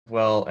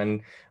well, and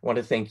I want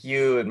to thank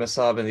you and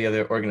Masab and the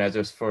other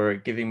organizers for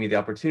giving me the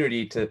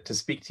opportunity to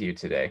speak to you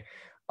today.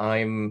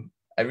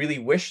 I really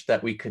wish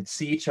that we could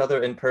see each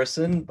other in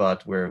person,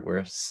 but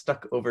we're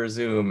stuck over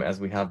Zoom as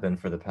we have been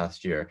for the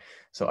past year.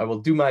 So I will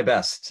do my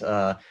best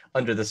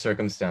under the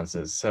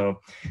circumstances. So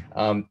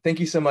thank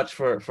you so much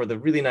for the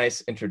really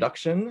nice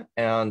introduction.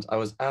 And I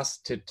was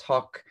asked to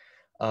talk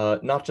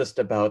not just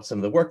about some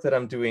of the work that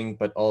I'm doing,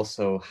 but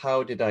also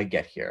how did I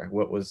get here?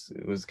 What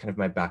was kind of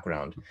my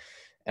background?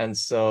 And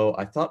so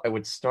I thought I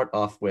would start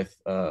off with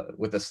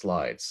a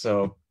slide.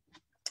 So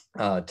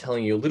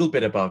telling you a little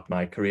bit about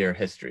my career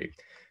history.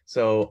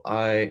 So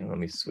let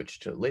me switch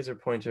to laser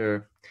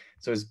pointer.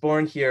 So I was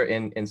born here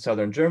in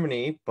southern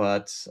Germany,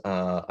 but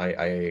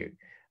I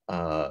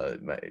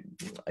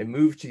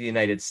moved to the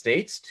United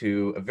States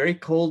to a very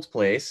cold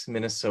place,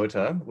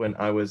 Minnesota, when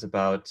I was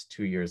about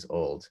 2 years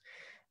old.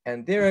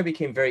 And there I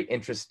became very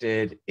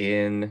interested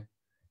in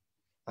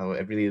I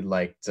really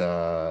liked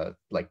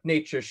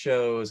nature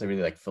shows. I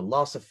really liked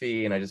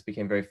philosophy, and I just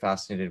became very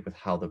fascinated with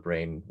how the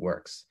brain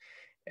works.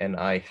 And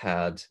I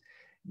had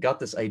got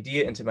this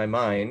idea into my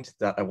mind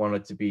that I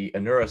wanted to be a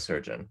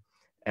neurosurgeon.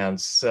 And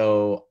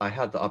so I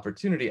had the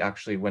opportunity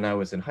actually when I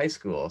was in high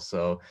school.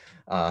 So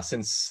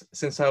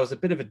since I was a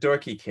bit of a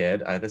dorky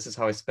kid, this is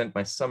how I spent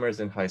my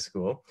summers in high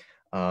school,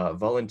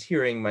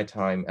 volunteering my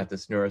time at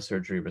this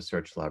neurosurgery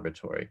research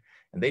laboratory.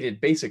 And they did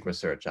basic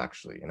research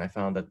actually. And I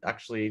found that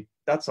actually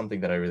that's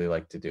something that I really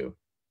like to do.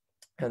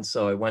 And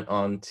so I went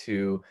on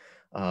to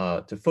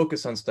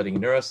focus on studying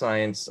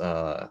neuroscience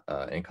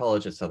in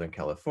college at Southern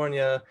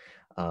California.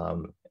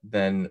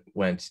 Then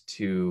went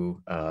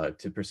to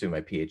pursue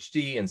my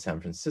PhD in San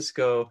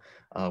Francisco,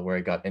 where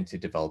I got into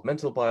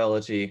developmental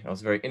biology. I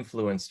was very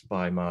influenced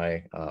by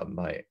my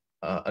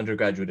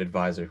undergraduate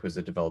advisor, who's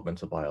a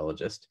developmental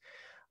biologist.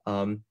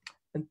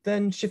 And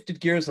then shifted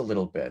gears a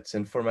little bit.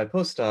 And for my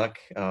postdoc,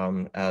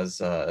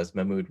 as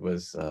Mahmoud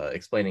was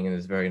explaining in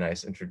his very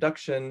nice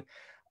introduction,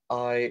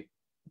 I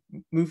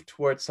moved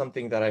towards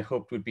something that I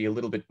hoped would be a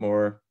little bit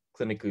more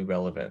clinically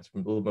relevant, a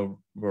little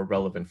more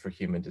relevant for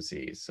human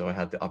disease. So I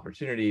had the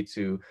opportunity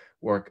to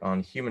work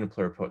on human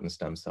pluripotent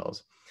stem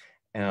cells.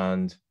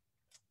 And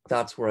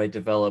that's where I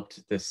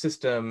developed this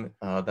system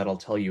that I'll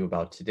tell you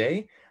about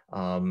today,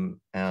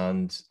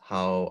 and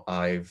how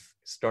I've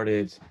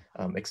started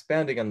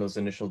expanding on those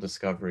initial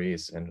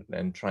discoveries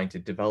and trying to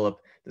develop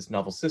this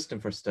novel system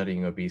for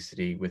studying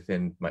obesity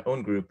within my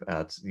own group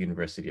at the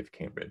University of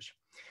Cambridge.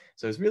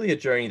 So it's really a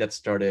journey that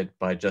started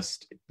by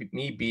just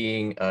me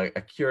being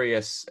a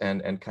curious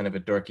and kind of a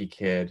dorky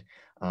kid,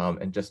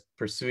 and just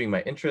pursuing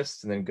my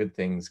interests, and then good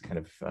things kind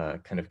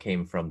of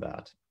came from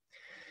that.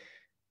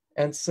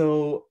 And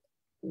so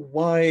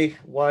why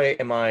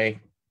am I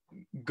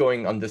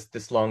going on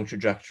this long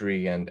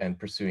trajectory and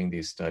pursuing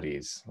these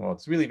studies? Well,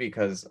 it's really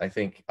because I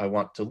think I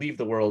want to leave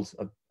the world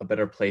a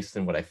better place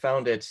than what I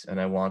found it,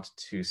 and I want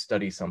to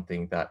study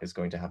something that is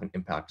going to have an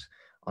impact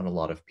on a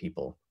lot of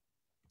people.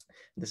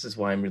 This is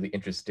why I'm really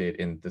interested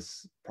in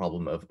this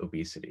problem of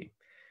obesity.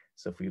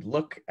 So if we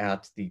look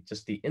at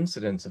just the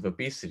incidence of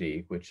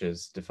obesity, which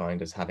is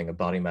defined as having a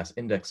body mass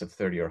index of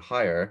 30 or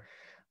higher,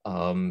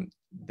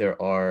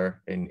 there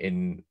are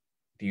in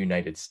the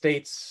United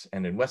States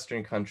and in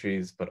Western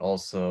countries, but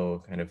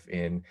also kind of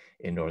in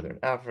Northern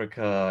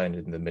Africa and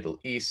in the Middle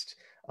East,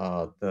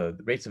 the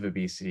rates of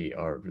obesity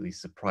are really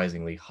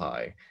surprisingly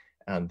high.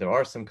 And there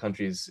are some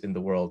countries in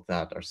the world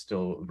that are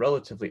still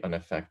relatively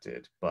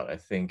unaffected, but I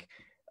think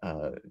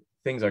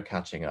things are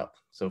catching up.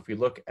 So if we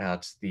look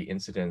at the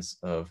incidence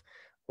of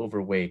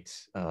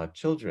overweight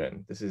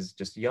children, this is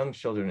just young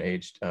children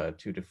aged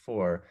 2 to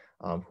 4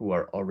 who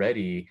are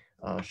already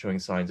showing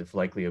signs of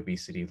likely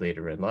obesity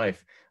later in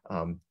life.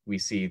 We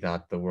see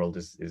that the world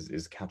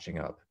is catching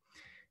up.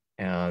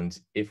 And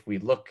if we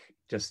look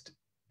just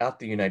at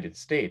the United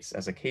States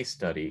as a case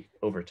study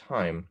over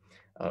time,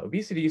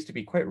 obesity used to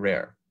be quite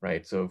rare,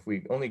 right? So if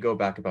we only go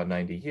back about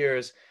 90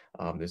 years,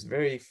 there's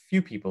very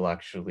few people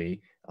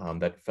actually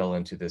that fell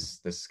into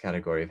this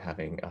category of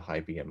having a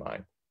high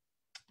BMI.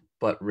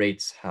 But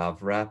rates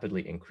have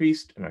rapidly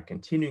increased and are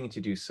continuing to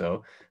do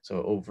so.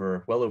 So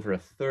well over a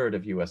third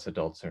of US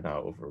adults are now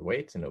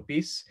overweight and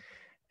obese.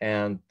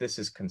 And this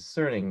is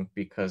concerning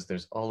because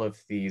there's all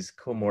of these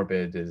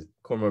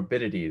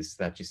comorbidities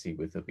that you see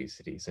with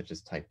obesity, such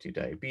as type 2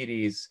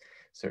 diabetes,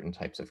 certain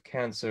types of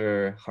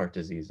cancer, heart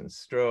disease and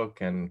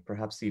stroke, and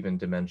perhaps even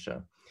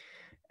dementia.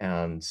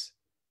 And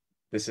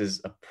this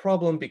is a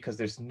problem because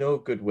there's no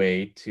good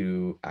way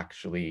to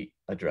actually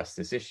address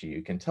this issue.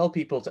 You can tell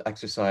people to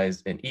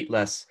exercise and eat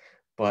less,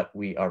 but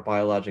we are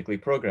biologically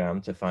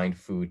programmed to find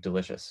food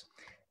delicious.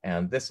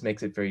 And this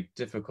makes it very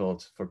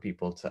difficult for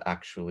people to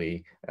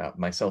actually,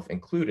 myself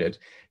included,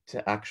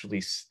 to actually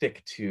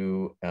stick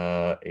to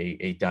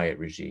a diet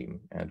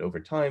regime. And over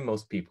time,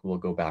 most people will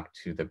go back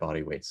to their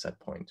body weight set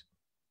point.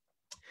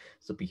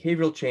 So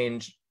behavioral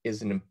change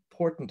is an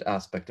important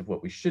aspect of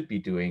what we should be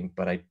doing,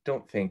 but I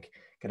don't think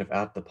kind of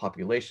at the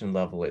population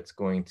level, it's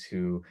going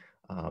to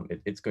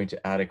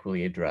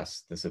adequately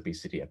address this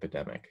obesity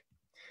epidemic.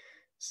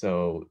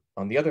 So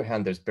on the other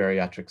hand, there's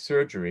bariatric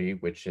surgery,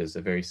 which is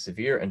a very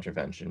severe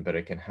intervention, but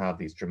it can have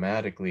these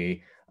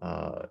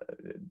uh,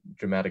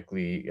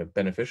 dramatically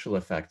beneficial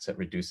effects at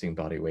reducing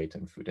body weight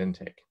and food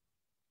intake.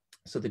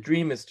 So the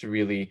dream is to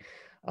really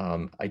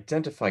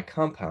identify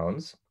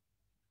compounds.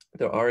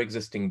 There are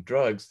existing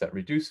drugs that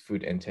reduce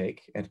food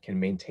intake and can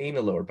maintain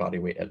a lower body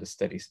weight at a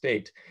steady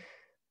state,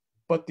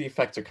 but the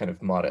effects are kind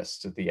of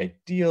modest. So the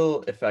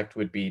ideal effect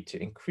would be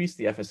to increase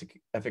the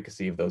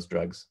efficacy of those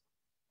drugs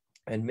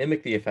and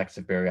mimic the effects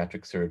of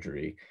bariatric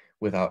surgery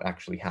without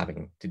actually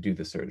having to do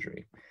the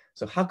surgery.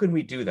 So how can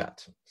we do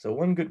that? So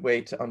one good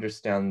way to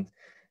understand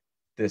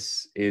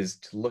this is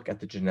to look at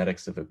the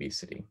genetics of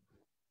obesity.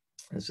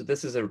 And so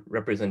this is a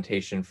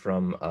representation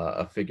from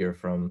a figure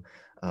from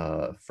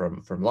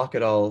Locke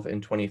et al.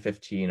 In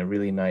 2015, a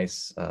really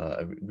nice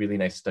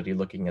study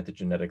looking at the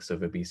genetics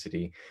of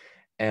obesity.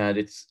 And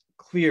it's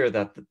clear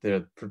that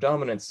the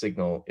predominant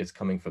signal is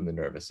coming from the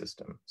nervous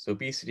system. So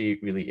obesity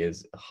really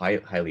is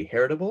highly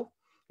heritable.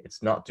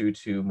 It's not due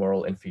to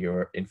moral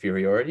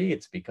inferiority.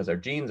 It's because our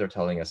genes are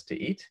telling us to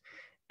eat,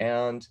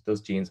 and those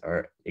genes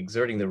are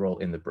exerting the role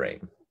in the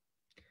brain.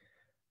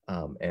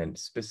 And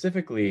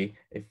specifically,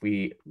 if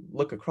we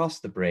look across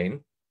the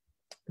brain,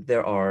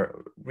 there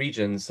are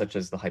regions such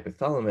as the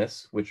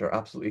hypothalamus, which are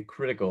absolutely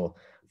critical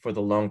for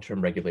the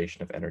long-term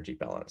regulation of energy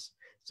balance.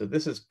 So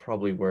this is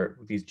probably where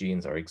these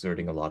genes are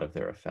exerting a lot of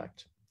their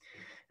effect.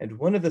 And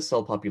one of the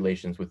cell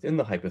populations within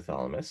the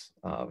hypothalamus,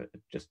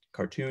 just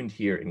cartooned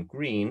here in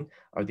green,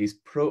 are these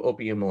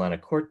pro-opium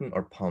melanocortin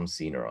or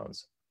POMC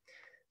neurons.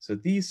 So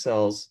these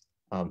cells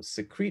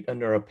secrete a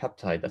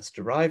neuropeptide that's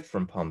derived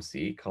from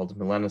POMC called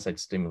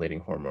melanocyte-stimulating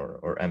hormone,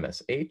 or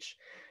MSH,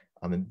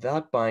 and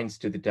that binds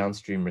to the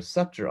downstream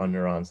receptor on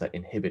neurons that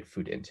inhibit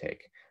food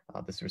intake.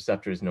 This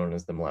receptor is known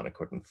as the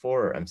melanocortin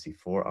 4 or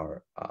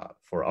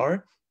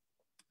MC4R.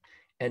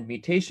 And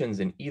mutations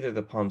in either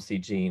the POMC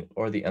gene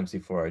or the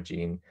MC4R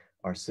gene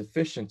are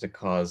sufficient to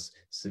cause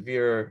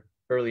severe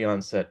early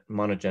onset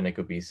monogenic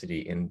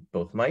obesity in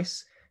both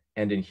mice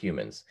and in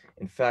humans.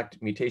 In fact,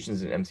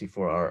 mutations in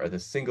MC4R are the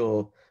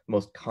single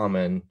most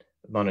common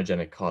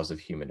monogenic cause of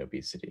human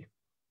obesity.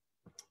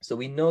 So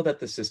we know that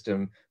the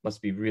system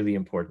must be really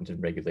important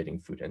in regulating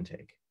food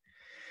intake.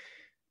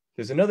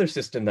 There's another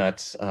system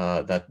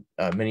that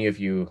many of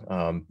you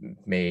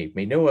may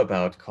know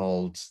about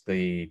called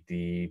the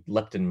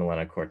leptin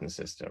melanocortin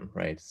system,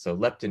 right? So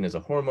leptin is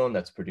a hormone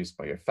that's produced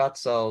by your fat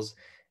cells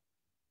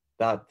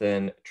that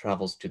then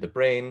travels to the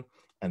brain,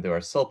 and there are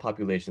cell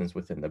populations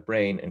within the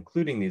brain,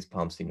 including these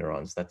POMC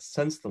neurons, that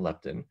sense the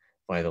leptin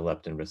via the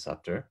leptin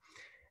receptor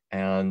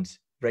and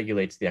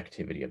regulates the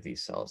activity of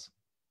these cells.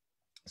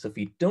 So if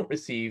we don't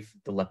receive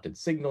the leptin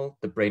signal,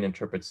 the brain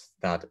interprets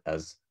that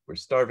as we're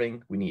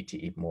starving, we need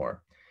to eat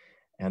more.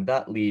 And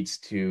that leads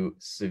to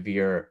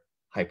severe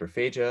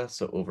hyperphagia,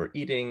 so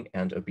overeating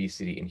and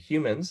obesity in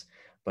humans.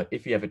 But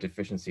if you have a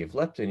deficiency of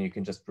leptin, you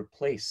can just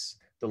replace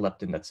the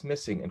leptin that's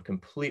missing and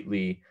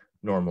completely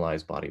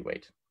normalize body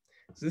weight.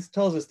 So this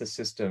tells us the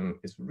system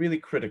is really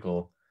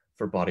critical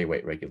for body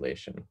weight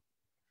regulation.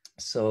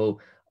 So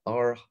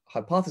our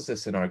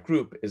hypothesis in our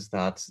group is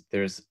that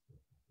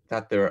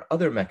there are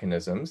other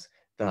mechanisms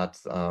that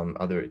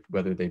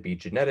whether they be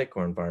genetic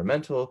or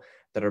environmental,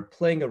 that are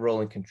playing a role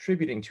in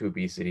contributing to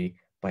obesity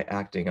by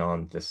acting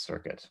on this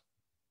circuit.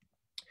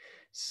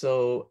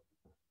 So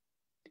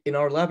in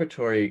our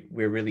laboratory,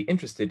 we're really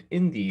interested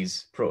in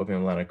these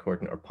pro-opium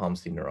melanocortin or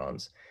POMC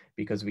neurons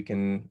because we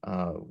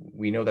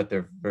know that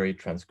they're very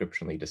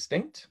transcriptionally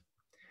distinct.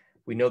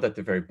 We know that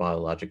they're very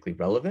biologically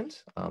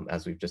relevant,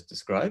 as we've just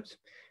described.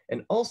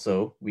 And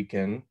also we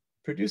can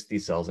produce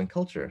these cells in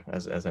culture,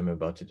 as I'm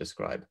about to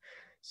describe.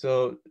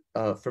 So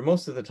for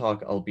most of the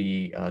talk, I'll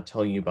be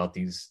telling you about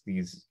these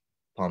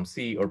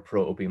POMC or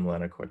pro-opium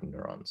melanocortin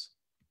neurons.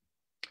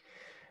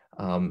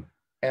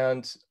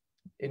 And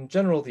in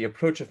general, the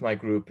approach of my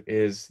group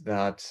is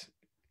that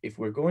if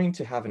we're going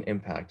to have an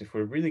impact, if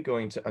we're really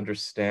going to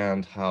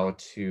understand how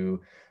to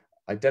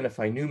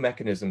identify new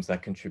mechanisms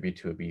that contribute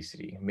to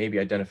obesity, maybe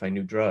identify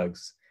new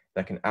drugs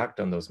that can act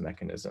on those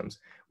mechanisms,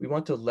 we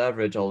want to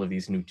leverage all of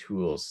these new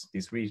tools,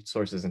 these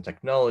resources and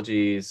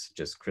technologies,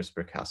 just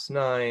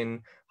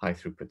CRISPR-Cas9, high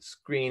throughput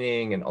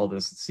screening, and all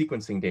this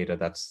sequencing data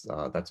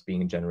that's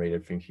being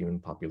generated from human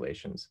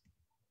populations.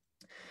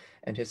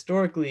 And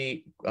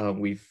historically,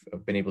 we've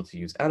been able to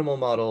use animal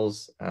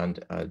models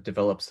and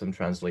develop some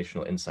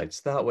translational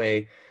insights that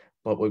way.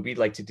 But what we'd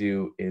like to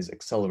do is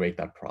accelerate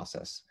that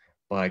process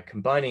by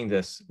combining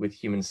this with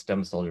human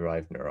stem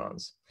cell-derived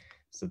neurons.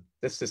 So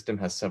this system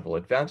has several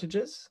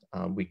advantages.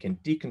 We can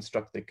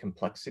deconstruct the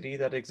complexity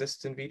that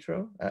exists in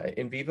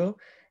vivo,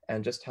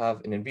 and just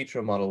have an in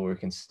vitro model where we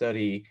can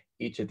study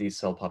each of these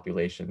cell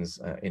populations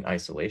in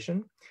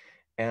isolation.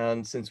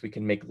 And since we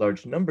can make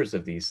large numbers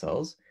of these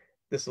cells,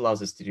 this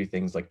allows us to do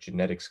things like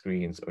genetic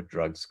screens or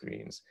drug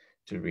screens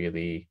to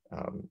really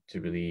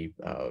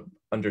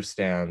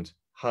understand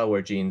how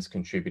are genes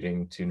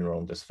contributing to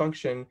neuronal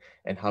dysfunction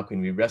and how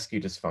can we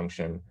rescue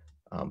dysfunction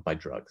by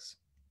drugs.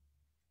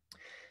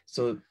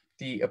 So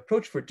the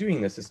approach for doing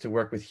this is to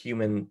work with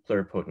human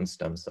pluripotent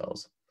stem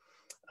cells.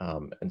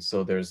 And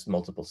so there's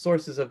multiple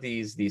sources of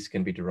these. These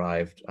can be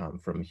derived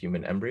from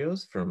human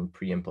embryos, from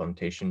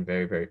pre-implantation,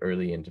 very, very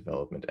early in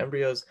development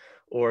embryos,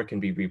 or can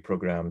be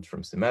reprogrammed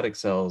from somatic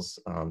cells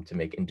to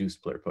make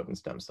induced pluripotent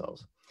stem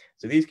cells.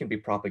 So these can be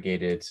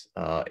propagated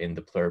in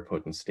the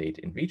pluripotent state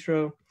in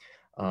vitro.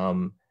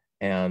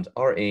 And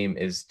our aim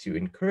is to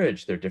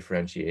encourage their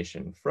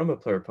differentiation from a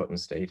pluripotent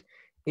state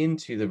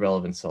into the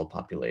relevant cell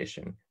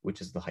population,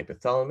 which is the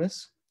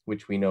hypothalamus,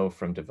 which we know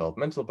from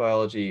developmental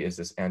biology is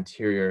this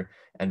anterior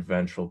and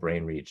ventral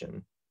brain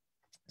region.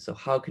 So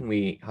how can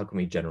we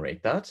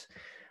generate that?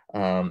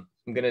 I'm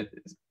going to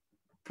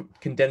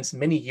condense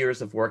many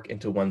years of work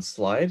into one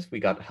slide. We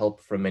got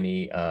help from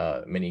many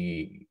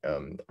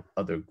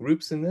other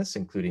groups in this,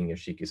 including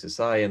Yoshiki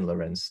Sasai and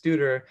Lorenz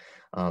Studer.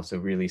 So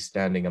really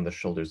standing on the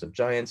shoulders of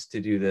giants to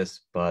do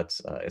this. But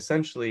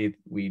essentially,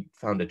 we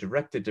found a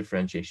directed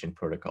differentiation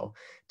protocol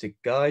to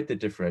guide the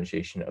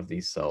differentiation of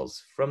these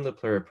cells from the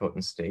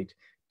pluripotent state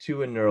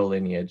to a neural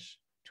lineage,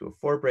 to a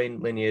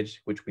forebrain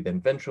lineage, which we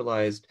then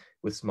ventralized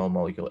with small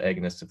molecule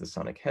agonists of the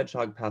sonic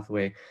hedgehog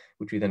pathway,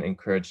 which we then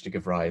encouraged to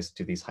give rise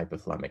to these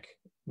hypothalamic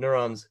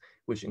neurons,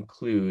 which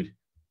include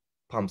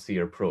POMC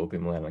or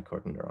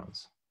pro-opimelanocortin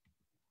neurons.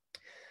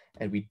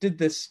 And we did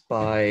this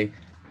by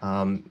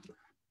kind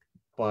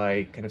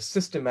of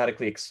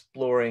systematically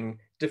exploring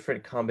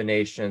different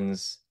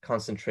combinations,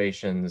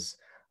 concentrations,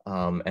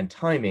 and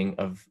timing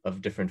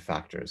of different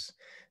factors.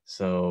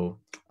 So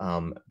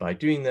by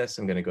doing this,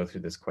 I'm going to go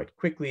through this quite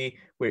quickly.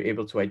 We're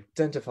able to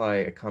identify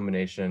a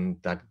combination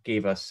that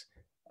gave us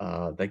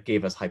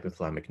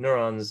hypothalamic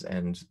neurons,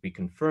 and we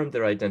confirmed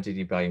their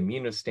identity by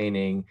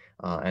immunostaining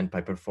and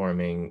by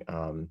performing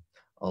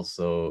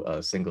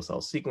also single cell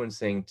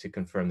sequencing to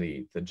confirm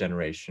the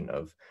generation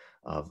of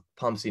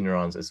POMC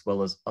neurons, as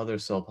well as other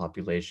cell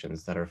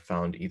populations that are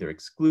found either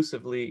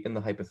exclusively in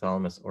the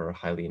hypothalamus or are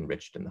highly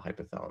enriched in the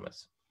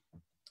hypothalamus.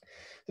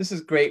 This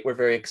is great. We're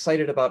very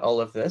excited about all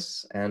of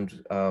this.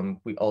 And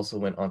we also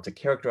went on to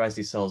characterize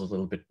these cells a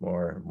little bit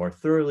more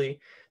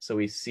thoroughly. So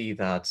we see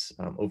that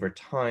over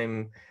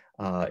time,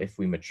 if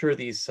we mature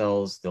these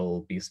cells,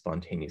 they'll be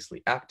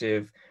spontaneously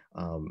active.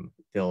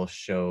 They'll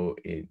show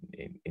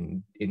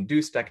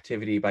induced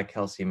activity by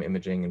calcium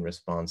imaging in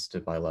response to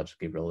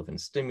biologically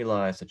relevant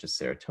stimuli, such as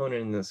serotonin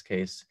in this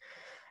case.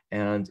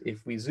 And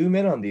if we zoom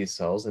in on these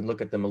cells and look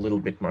at them a little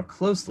bit more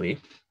closely,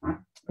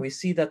 we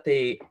see that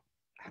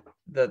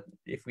that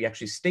if we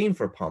actually stain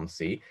for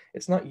POMC,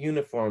 it's not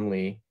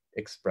uniformly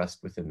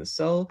expressed within the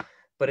cell,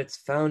 but it's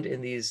found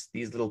in these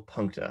little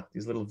puncta,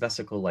 these little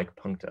vesicle-like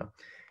puncta.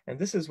 And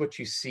this is what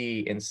you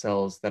see in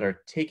cells that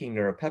are taking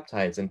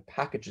neuropeptides and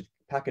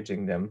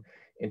packaging them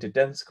into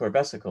dense core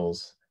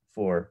vesicles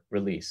for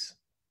release.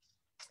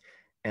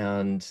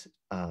 And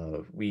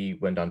we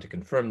went on to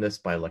confirm this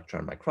by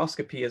electron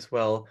microscopy as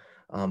well.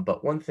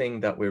 But one thing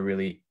that we're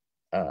really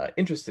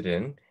interested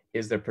in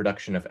is their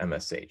production of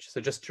MSH.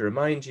 So just to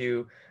remind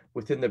you,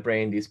 within the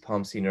brain, these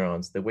POMC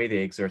neurons, the way they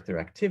exert their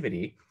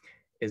activity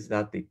is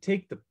that they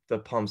take the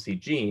POMC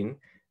gene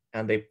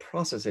and they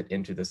process it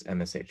into this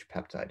MSH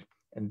peptide.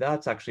 And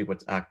that's actually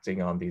what's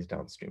acting on these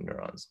downstream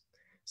neurons.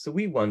 So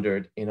we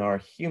wondered, in our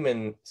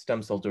human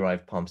stem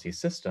cell-derived POMC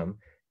system,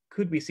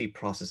 could we see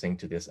processing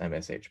to this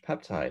MSH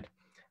peptide?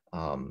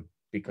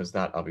 Because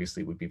that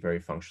obviously would be very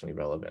functionally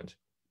relevant.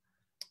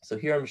 So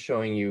here I'm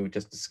showing you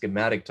just a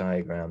schematic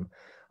diagram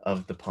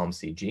of the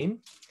POMC gene.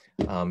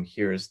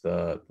 Here's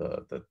the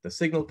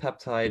signal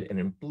peptide, and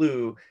in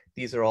blue,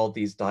 these are all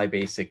these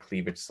dibasic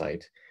cleavage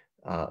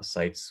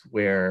sites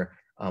where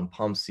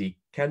POMC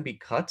can be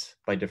cut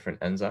by different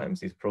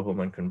enzymes, these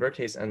prohormone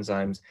convertase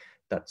enzymes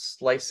that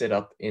slice it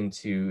up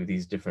into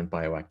these different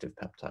bioactive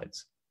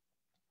peptides.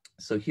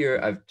 So here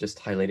I've just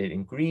highlighted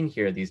in green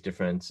here these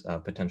different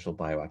potential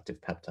bioactive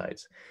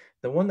peptides.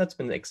 The one that's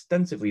been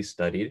extensively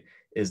studied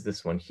is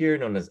this one here,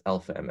 known as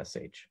alpha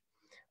MSH.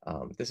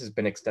 This has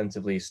been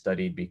extensively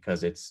studied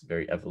because it's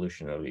very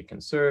evolutionarily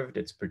conserved.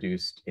 It's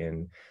produced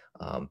in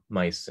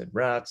mice and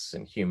rats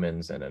and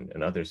humans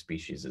and other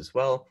species as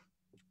well.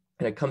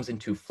 And it comes in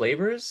two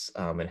flavors.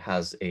 It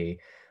has a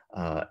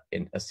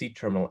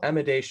C-terminal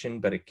amidation,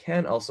 but it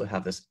can also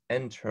have this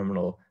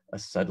N-terminal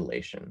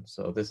acetylation.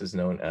 So this is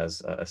known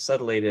as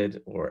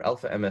acetylated or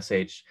alpha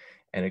MSH,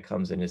 and it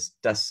comes in its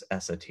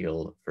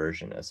des-acetyl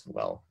version as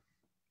well.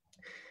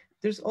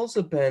 There's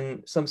also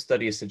been some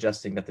studies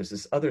suggesting that there's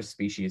this other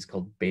species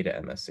called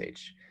beta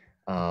MSH.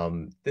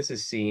 This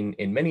is seen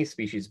in many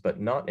species, but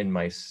not in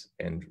mice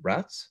and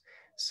rats.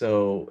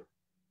 So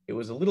it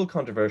was a little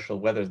controversial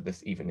whether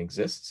this even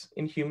exists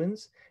in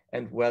humans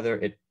and whether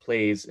it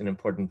plays an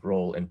important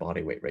role in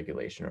body weight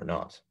regulation or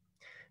not.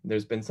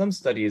 There's been some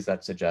studies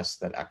that suggest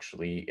that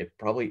actually it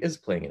probably is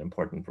playing an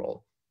important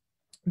role.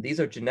 These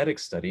are genetic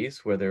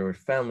studies where there were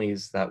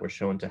families that were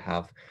shown to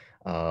have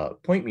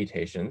point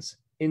mutations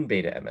in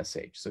beta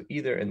MSH. So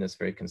either in this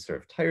very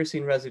conserved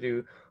tyrosine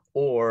residue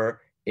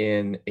or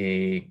in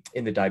the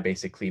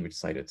dibasic cleavage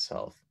site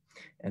itself.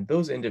 And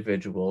those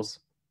individuals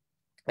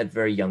at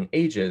very young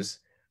ages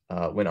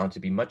went on to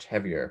be much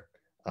heavier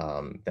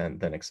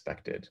than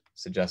expected,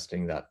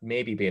 suggesting that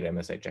maybe beta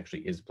MSH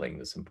actually is playing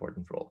this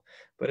important role.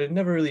 But it had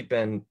never really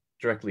been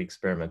directly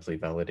experimentally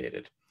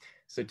validated.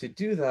 So to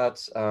do that,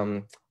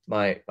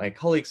 my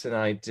colleagues and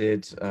I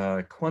did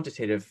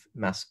quantitative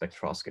mass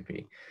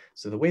spectroscopy.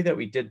 So the way that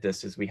we did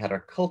this is we had our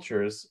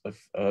cultures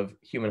of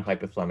human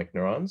hypothalamic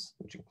neurons,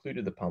 which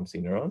included the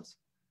POMC neurons.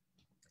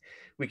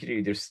 We could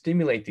either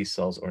stimulate these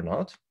cells or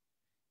not,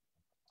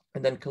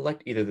 and then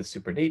collect either the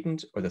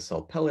supernatant or the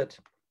cell pellet,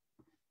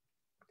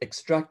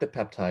 extract the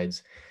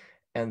peptides,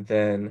 and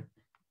then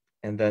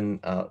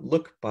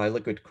look by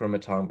liquid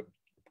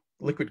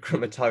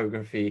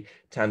chromatography,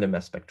 tandem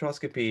mass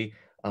spectroscopy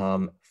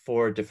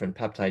for different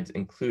peptides,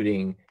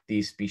 including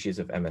these species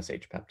of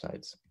MSH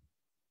peptides.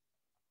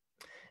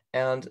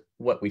 And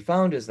what we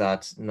found is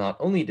that not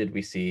only did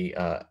we see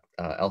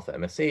alpha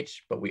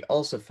MSH, but we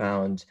also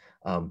found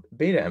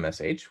beta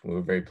MSH, we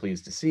were very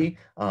pleased to see,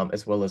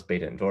 as well as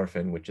beta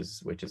endorphin, which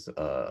is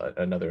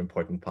another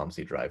important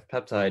POMC-derived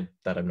peptide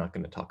that I'm not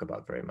going to talk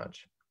about very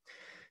much.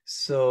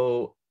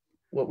 So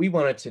what we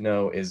wanted to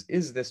know is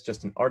this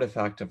just an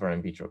artifact of our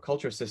in vitro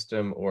culture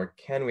system, or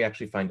can we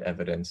actually find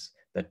evidence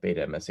that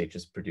beta MSH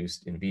is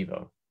produced in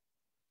vivo?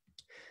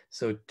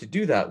 So to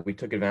do that, we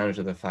took advantage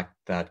of the fact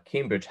that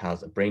Cambridge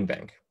has a brain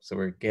bank. So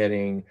we're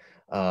getting,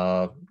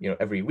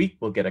 every week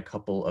we'll get a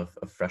couple of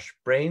fresh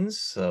brains.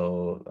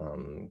 So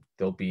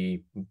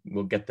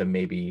we'll get them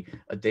maybe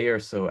a day or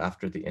so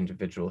after the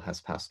individual has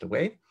passed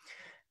away.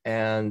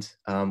 And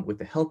with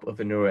the help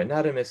of a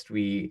neuroanatomist,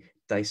 we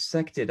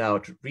dissected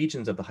out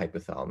regions of the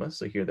hypothalamus.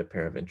 So here the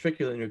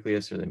paraventricular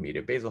nucleus or the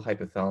medial basal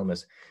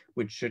hypothalamus,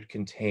 which should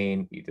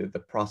contain either the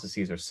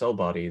processes or cell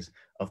bodies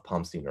of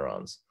POMC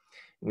neurons.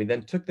 We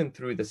then took them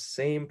through the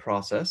same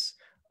process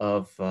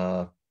of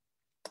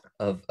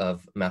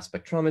mass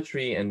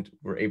spectrometry and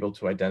were able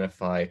to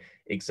identify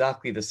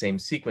exactly the same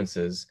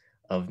sequences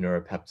of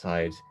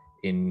neuropeptide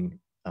in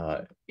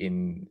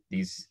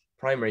these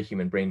primary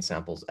human brain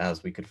samples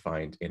as we could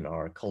find in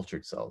our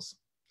cultured cells.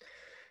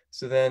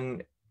 So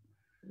then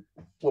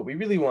what we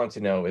really want to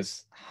know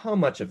is how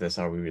much of this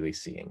are we really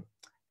seeing?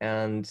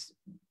 And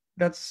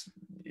it's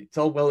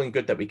all well and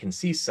good that we can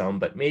see some,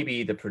 but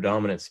maybe the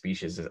predominant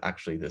species is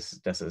actually this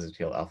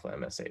desacetyl alpha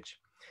MSH.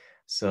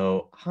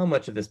 So how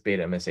much of this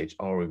beta MSH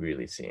are we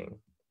really seeing?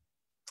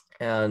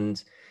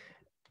 And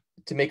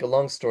to make a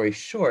long story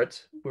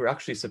short, we were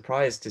actually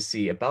surprised to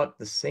see about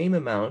the same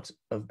amount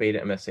of beta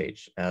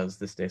MSH as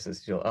this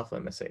desacetyl alpha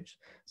MSH.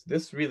 So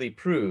this really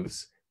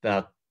proves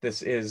that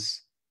this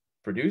is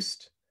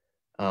produced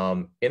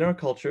in our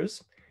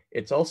cultures.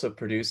 It's also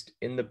produced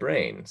in the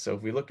brain. So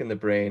if we look in the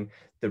brain,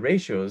 the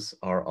ratios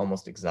are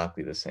almost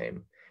exactly the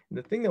same. And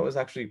the thing that was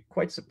actually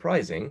quite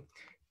surprising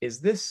is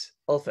this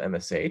alpha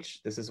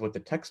MSH, this is what the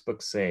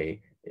textbooks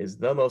say is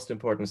the most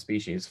important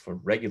species for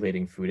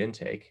regulating food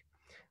intake,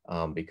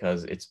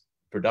 because its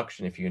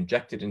production, if you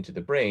inject it into the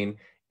brain,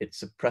 it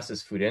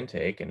suppresses food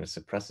intake and it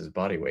suppresses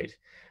body weight.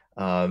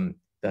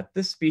 That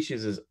this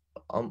species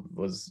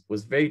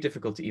was very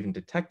difficult to even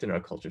detect in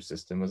our culture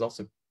system, was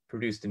also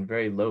produced in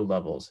very low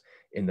levels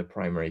in the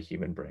primary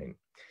human brain.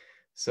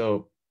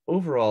 So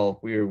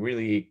overall, we were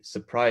really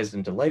surprised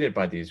and delighted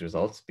by these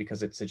results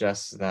because it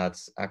suggests that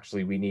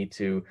actually we need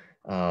to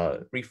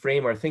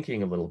reframe our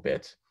thinking a little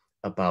bit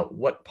about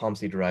what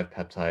POMC-derived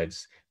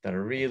peptides that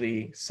are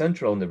really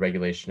central in the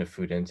regulation of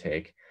food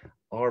intake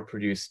are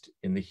produced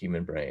in the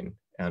human brain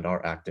and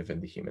are active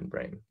in the human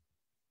brain.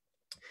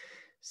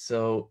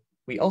 So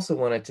we also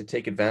wanted to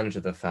take advantage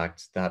of the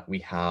fact that we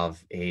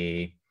have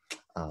a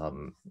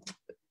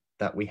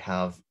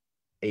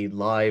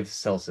live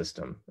cell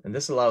system. And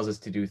this allows us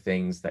to do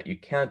things that you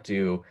can't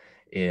do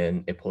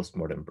in a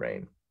postmortem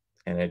brain,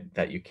 and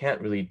that you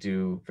can't really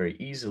do very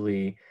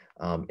easily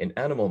in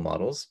animal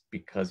models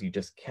because you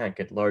just can't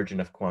get large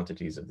enough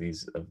quantities of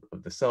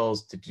the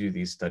cells to do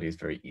these studies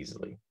very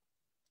easily.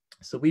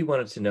 So we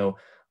wanted to know,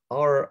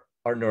 are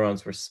our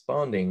neurons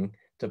responding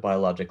to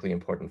biologically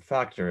important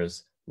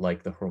factors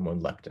like the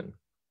hormone leptin?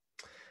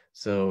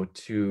 So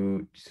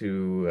to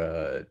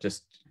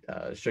just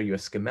show you a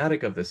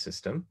schematic of this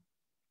system,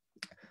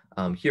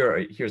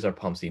 here's our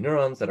POMC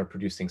neurons that are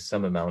producing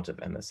some amount of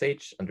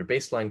MSH under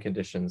baseline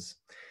conditions.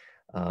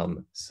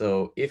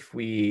 So if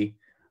we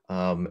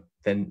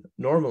then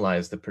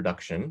normalize the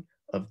production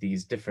of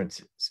these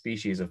different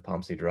species of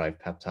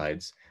POMC-derived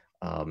peptides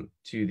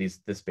to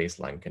this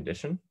baseline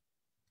condition,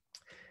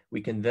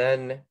 we can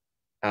then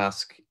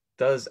ask,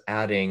 does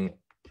adding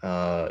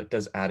a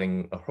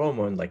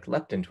hormone like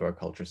leptin to our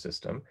culture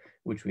system,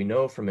 which we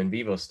know from in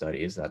vivo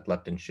studies that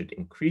leptin should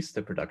increase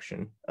the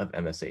production of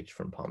MSH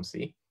from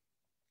POMC,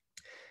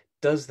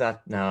 does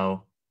that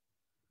now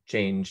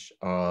change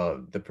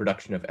the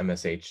production of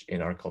MSH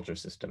in our culture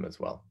system as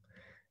well?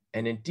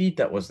 And indeed,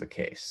 that was the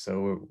case.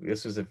 So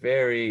this was a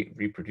very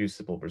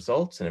reproducible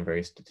result and a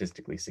very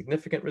statistically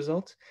significant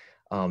result,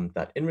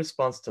 that in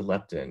response to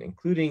leptin,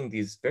 including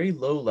these very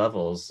low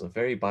levels of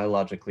very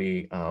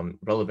biologically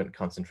relevant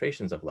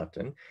concentrations of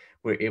leptin,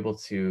 we're able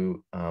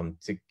to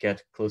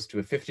get close to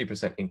a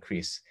 50%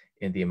 increase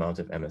in the amount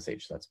of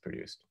MSH that's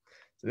produced.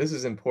 So this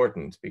is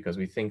important because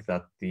we think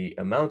that the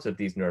amount of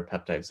these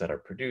neuropeptides that are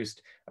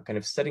produced are kind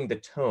of setting the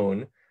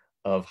tone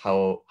of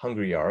how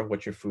hungry you are,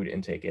 what your food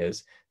intake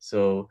is.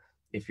 So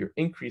if you're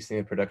increasing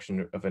the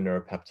production of a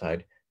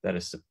neuropeptide that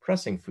is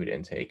suppressing food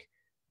intake,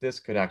 this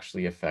could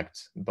actually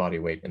affect body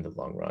weight in the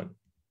long run.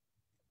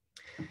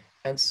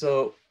 And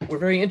so we're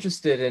very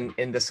interested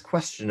in this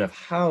question of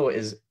how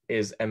is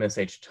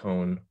MSH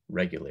tone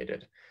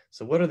regulated?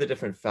 So what are the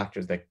different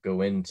factors that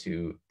go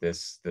into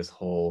this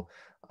whole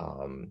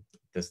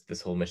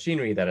this whole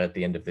machinery that at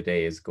the end of the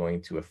day is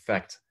going to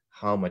affect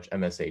how much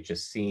MSH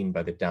is seen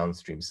by the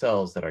downstream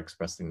cells that are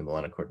expressing the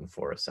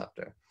melanocortin-4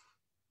 receptor?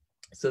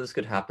 So this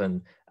could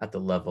happen at the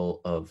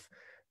level of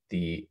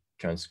the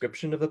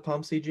transcription of the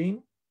POMC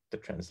gene, the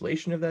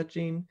translation of that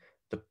gene,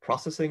 the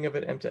processing of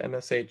it into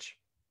MSH,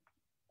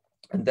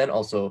 and then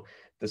also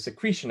the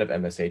secretion of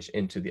MSH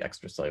into the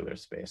extracellular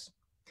space.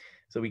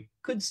 So we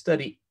could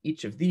study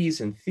each of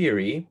these in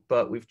theory,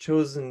 but we've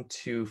chosen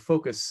to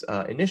focus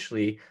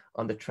initially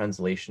on the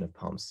translation of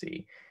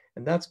POMC.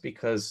 And that's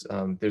because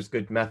there's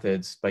good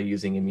methods by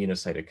using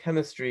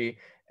immunocytochemistry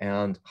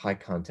and high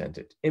content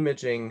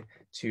imaging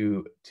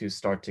to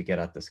start to get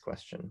at this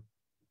question.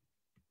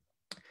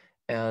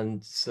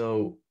 And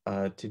so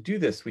to do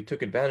this, we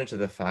took advantage of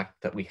the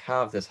fact that we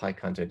have this high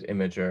content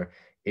imager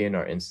in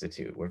our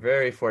institute. We're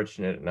very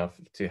fortunate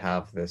enough to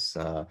have this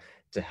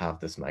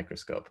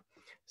microscope.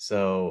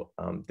 So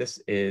this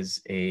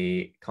is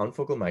a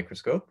confocal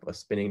microscope, a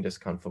spinning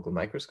disk confocal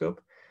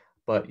microscope,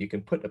 but you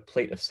can put a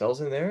plate of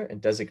cells in there and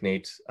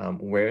designate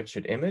where it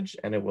should image,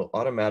 and it will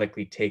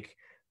automatically take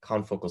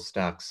confocal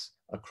stacks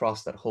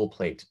across that whole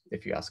plate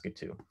if you ask it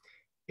to.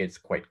 It's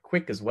quite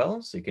quick as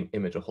well, so you can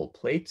image a whole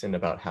plate in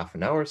about half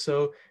an hour or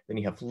so. Then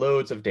you have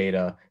loads of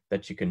data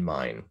that you can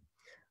mine.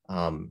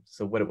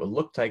 So what it will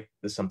look like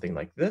is something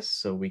like this.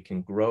 So we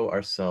can grow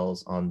our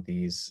cells on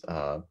these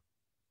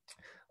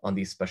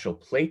special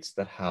plates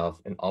that have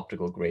an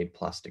optical grade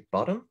plastic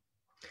bottom.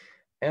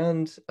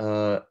 And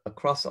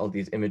across all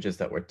these images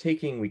that we're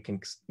taking, we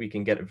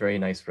can get a very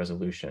nice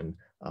resolution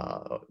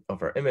of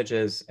our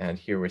images. And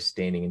here we're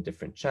staining in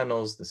different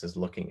channels. This is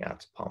looking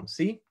at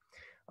POMC.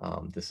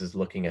 This is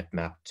looking at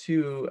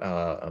MAP2,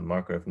 a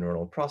marker of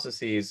neuronal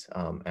processes,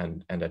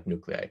 and at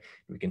nuclei.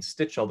 We can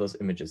stitch all those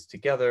images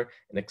together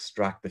and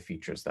extract the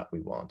features that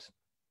we want.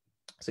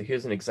 So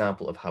here's an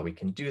example of how we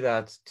can do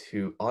that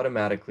to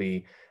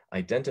automatically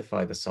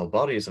identify the cell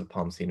bodies of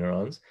POMC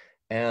neurons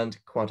and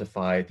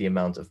quantify the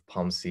amount of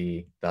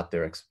POMC that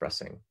they're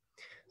expressing.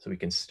 So we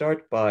can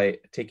start by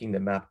taking the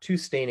MAP2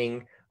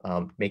 staining,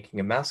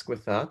 making a mask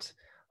with that,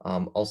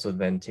 also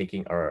then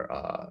taking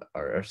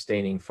our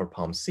staining for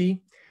POMC.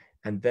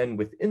 And then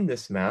within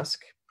this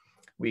mask,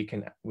 we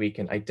can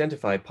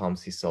identify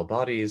POMC cell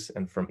bodies,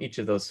 and from each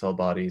of those cell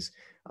bodies,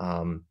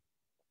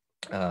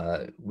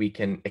 we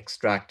can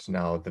extract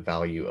now the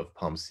value of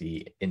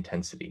POMC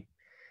intensity.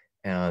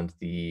 And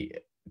the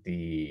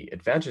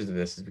advantage of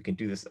this is we can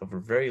do this over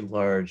very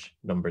large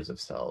numbers of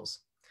cells.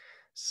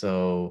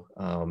 So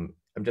I'm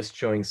just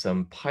showing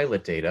some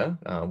pilot data.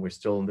 We're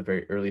still in the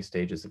very early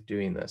stages of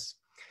doing this.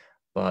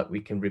 But we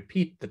can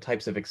repeat the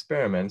types of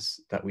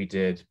experiments that we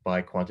did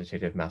by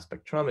quantitative mass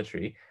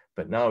spectrometry,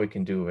 but now we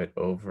can do it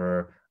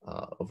over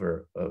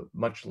a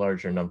much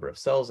larger number of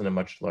cells and a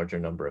much larger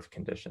number of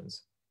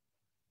conditions.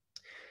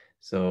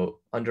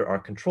 So under our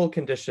control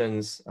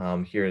conditions,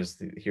 here's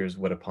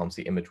what a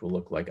POMC image will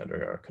look like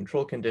under our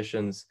control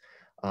conditions.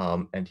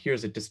 And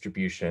here's a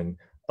distribution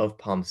of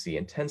POMC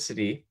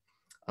intensity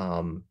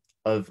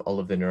of all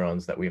of the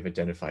neurons that we've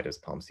identified as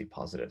POMC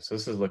positive. So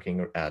this is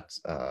looking at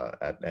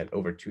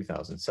over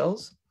 2,000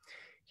 cells.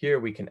 Here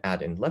we can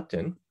add in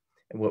leptin,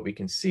 and what we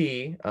can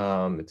see,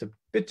 it's a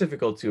bit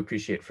difficult to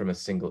appreciate from a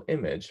single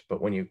image, but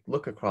when you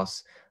look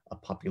across a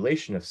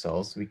population of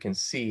cells, we can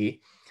see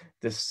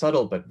this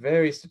subtle but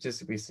very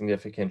statistically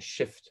significant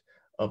shift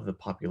of the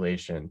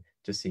population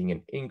to seeing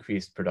an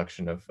increased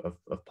production of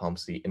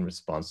POMC in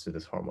response to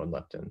this hormone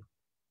leptin.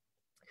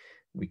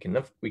 We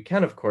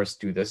can of course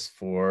do this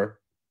for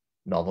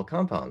novel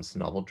compounds,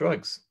 novel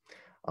drugs.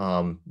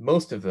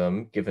 Most of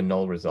them give a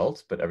null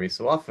result, but every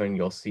so often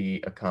you'll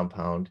see a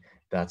compound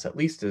that's at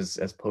least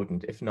as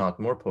potent, if not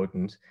more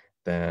potent,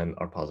 than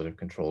our positive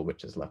control,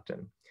 which is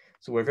leptin.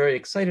 So we're very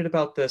excited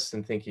about this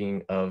and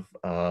thinking of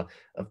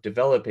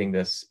developing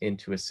this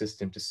into a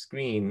system to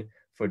screen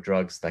for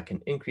drugs that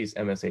can increase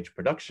MSH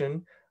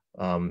production,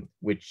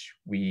 which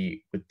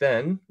we would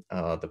then,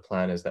 the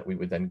plan is that we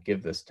would then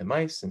give this to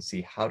mice and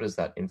see how does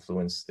that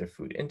influence their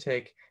food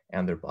intake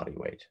and their body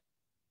weight.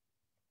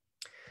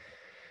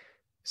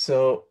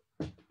 So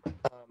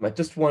I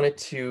just wanted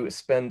to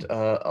spend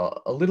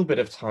a little bit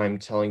of time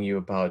telling you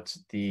about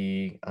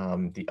the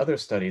other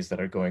studies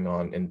that are going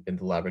on in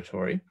the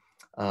laboratory.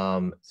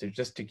 So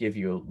just to give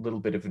you a little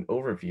bit of an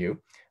overview,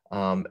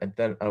 and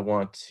then I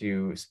want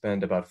to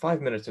spend about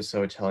 5 minutes or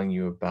so telling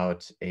you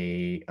about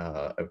a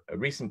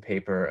recent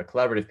paper, a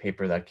collaborative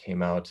paper that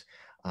came out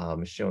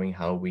showing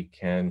how we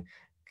can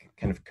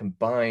kind of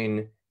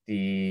combine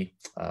the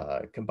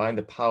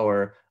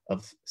power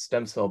of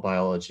stem cell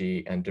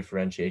biology and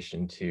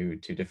differentiation to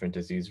different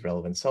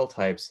disease-relevant cell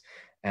types,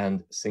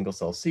 and single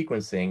cell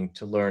sequencing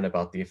to learn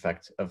about the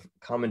effect of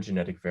common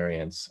genetic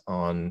variants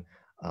on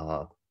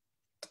the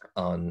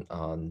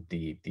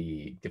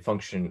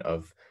function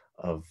of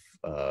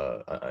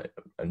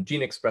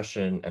gene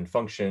expression and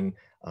function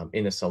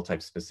in a cell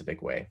type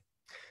specific way.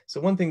 So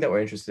one thing that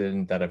we're interested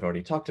in that I've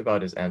already talked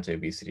about is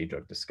anti-obesity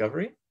drug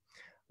discovery.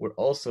 We're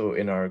also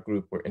in our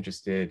group, we're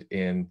interested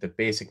in the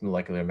basic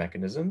molecular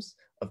mechanisms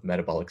of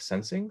metabolic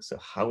sensing. So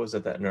how is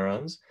it that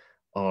neurons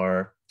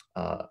are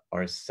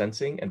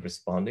sensing and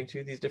responding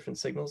to these different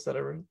signals that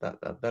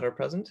are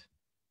present?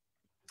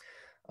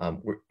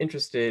 We're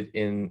interested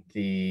in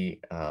the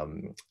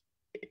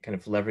kind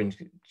of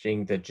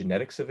leveraging the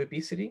genetics of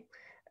obesity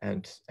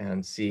and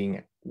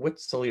seeing what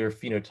cellular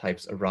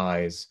phenotypes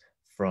arise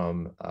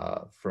from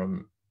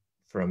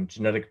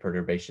genetic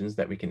perturbations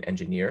that we can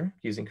engineer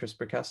using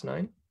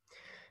CRISPR-Cas9.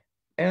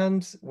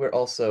 And we're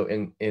also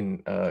in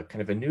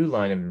kind of a new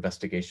line of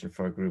investigation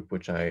for our group,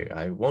 which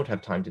I won't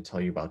have time to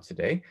tell you about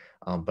today,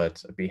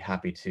 but I'd be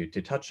happy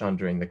to touch on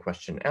during the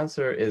question and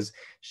answer, is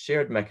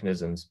shared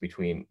mechanisms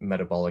between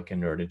metabolic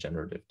and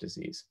neurodegenerative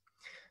disease.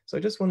 So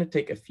I just want to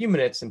take a few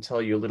minutes and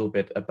tell you a little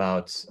bit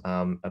about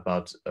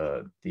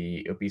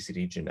the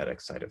obesity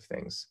genetic side of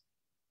things.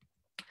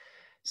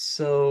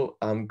 So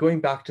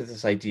going back to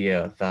this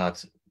idea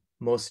that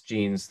most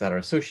genes that are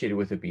associated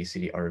with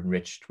obesity are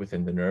enriched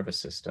within the nervous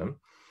system,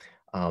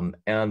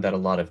 and that a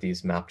lot of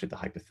these map to the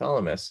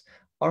hypothalamus,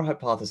 our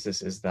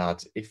hypothesis is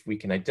that if we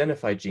can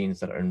identify genes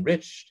that are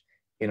enriched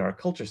in our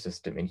culture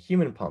system in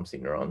human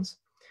POMC neurons,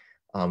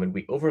 and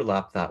we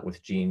overlap that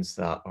with genes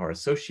that are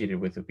associated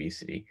with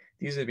obesity,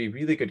 these would be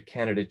really good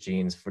candidate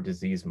genes for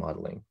disease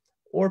modeling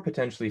or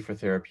potentially for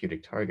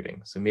therapeutic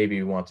targeting. So maybe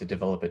we want to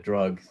develop a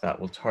drug that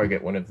will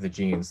target one of the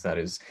genes that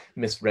is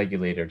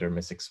misregulated or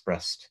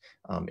misexpressed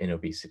in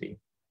obesity.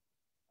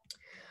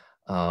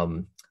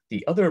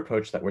 The other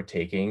approach that we're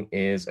taking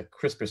is a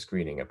CRISPR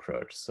screening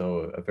approach.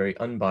 So a very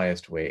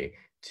unbiased way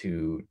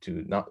to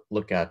not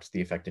look at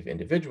the effect of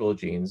individual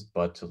genes,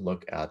 but to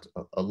look at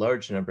a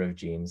large number of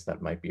genes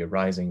that might be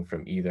arising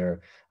from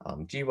either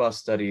GWAS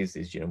studies,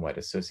 these genome-wide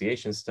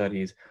association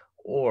studies,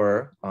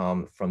 or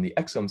from the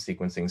exome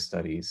sequencing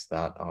studies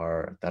that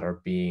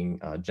are being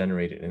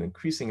generated in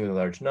increasingly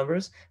large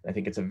numbers. And I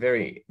think it's a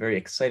very, very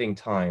exciting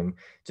time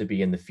to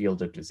be in the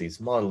field of disease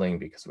modeling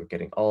because we're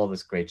getting all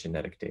this great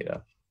genetic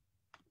data.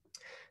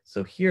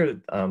 So here,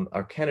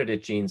 our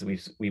candidate genes,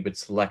 we would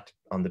select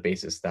on the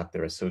basis that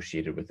they're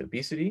associated with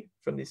obesity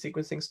from these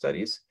sequencing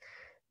studies,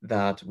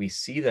 that we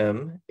see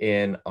them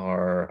in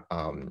our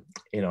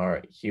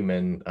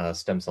human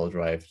stem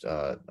cell-derived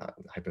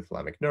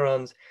hypothalamic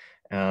neurons.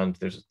 And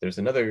there's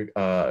another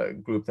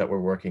group that we're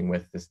working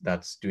with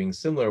that's doing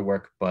similar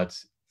work, but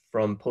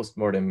from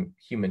postmortem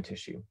human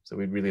tissue. So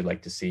we'd really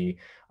like to see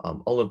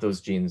all of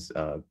those genes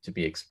to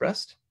be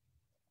expressed.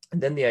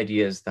 And then the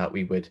idea is that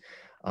we would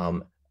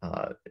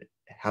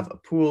have a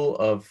pool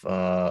of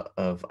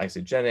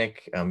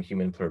isogenic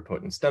human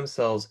pluripotent stem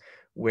cells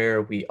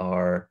where we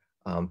are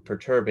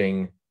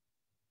perturbing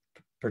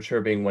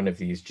one of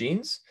these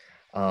genes.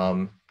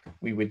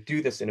 We would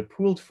do this in a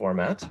pooled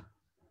format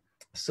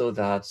so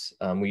that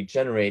we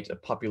generate a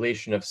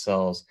population of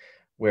cells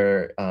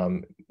where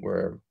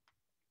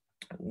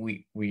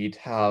we'd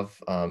have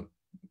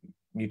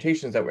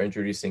mutations that we're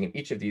introducing in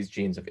each of these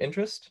genes of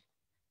interest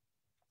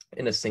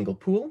in a single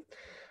pool.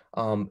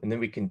 And then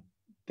we can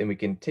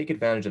take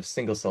advantage of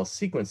single cell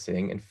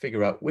sequencing and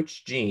figure out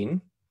which gene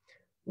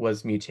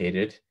was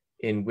mutated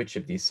in which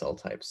of these cell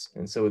types.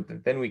 And so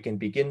then we can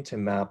begin to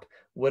map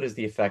what is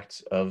the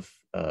effect of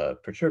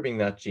perturbing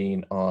that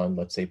gene on,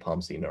 let's say,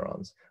 POMC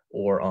neurons,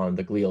 or on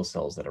the glial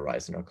cells that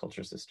arise in our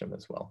culture system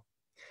as well.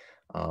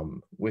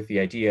 With the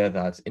idea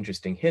that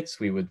interesting hits,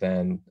 we would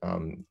then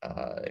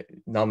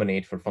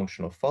nominate for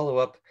functional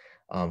follow-up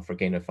for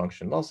gain of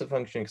function, loss of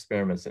function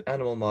experiments in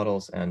animal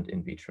models and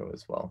in vitro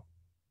as well.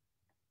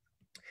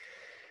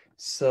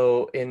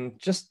 So in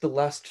just the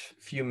last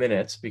few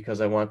minutes,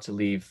 because I want to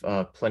leave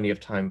plenty of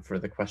time for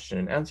the question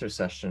and answer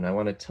session, I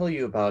want to tell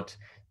you about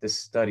this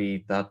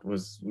study that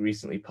was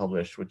recently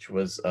published, which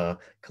was a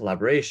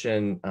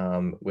collaboration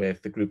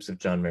with the groups of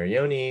John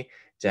Marioni,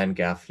 Dan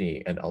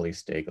Gaffney, and Ollie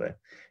Stegle.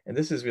 And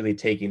this is really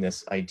taking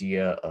this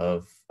idea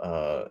of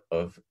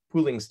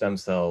pooling stem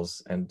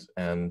cells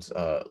and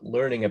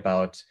learning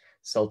about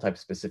cell type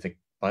specific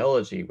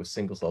biology with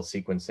single cell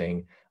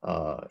sequencing,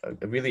 a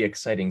really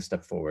exciting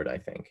step forward, I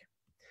think.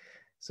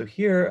 So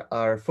here,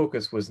 our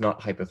focus was not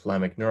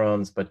hypothalamic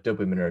neurons, but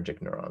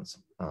dopaminergic neurons.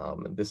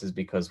 This is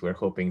because we're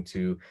hoping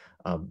to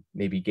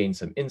maybe gain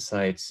some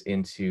insights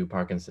into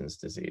Parkinson's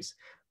disease,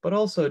 but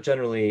also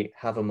generally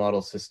have a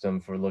model system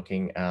for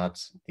looking at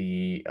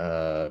the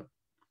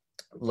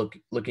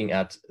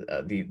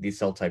the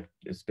cell type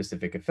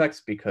specific effects,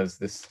 because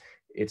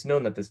it's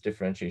known that this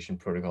differentiation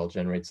protocol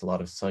generates a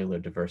lot of cellular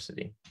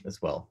diversity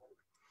as well.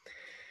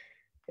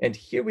 And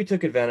here we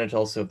took advantage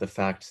also of the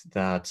fact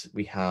that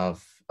we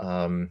have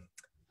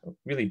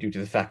really due to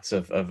the facts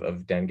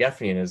of Dan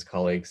Gaffney and his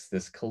colleagues,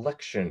 this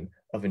collection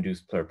of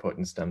induced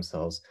pluripotent stem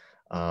cells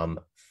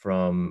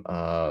from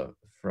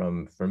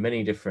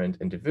many different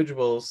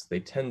individuals. They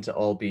tend to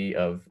all be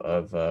of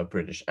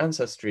British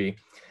ancestry.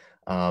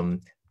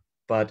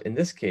 But in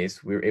this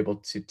case, we were able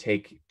to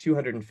take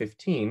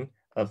 215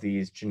 of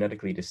these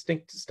genetically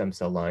distinct stem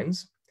cell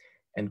lines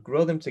and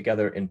grow them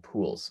together in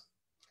pools.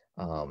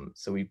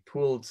 So we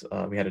pooled,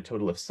 we had a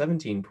total of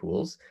 17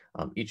 pools,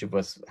 each of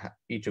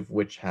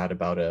which had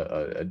about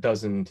a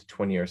dozen to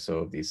 20 or so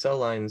of these cell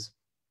lines,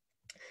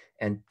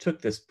 and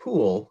took this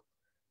pool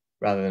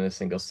rather than a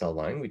single cell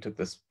line. We took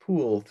this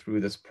pool through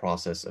this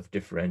process of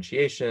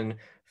differentiation,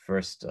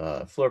 first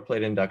floor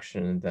plate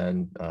induction,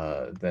 then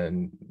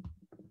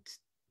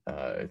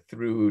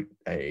through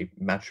a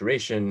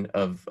maturation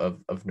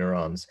of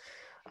neurons,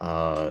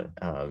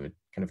 kind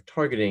of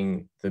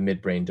targeting the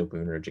midbrain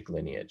dopaminergic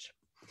lineage.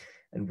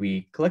 And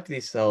we collected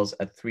these cells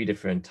at 3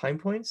 different time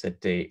points, at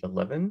day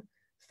 11,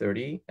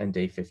 30, and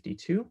day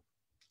 52.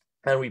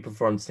 And we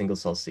performed single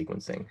cell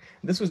sequencing.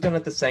 This was done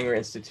at the Sanger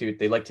Institute.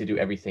 They like to do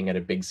everything at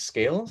a big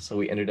scale. So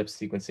we ended up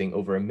sequencing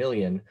over 1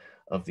 million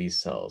of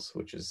these cells,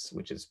 which is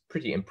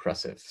pretty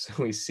impressive.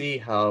 So we see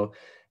how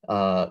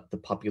the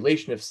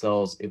population of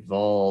cells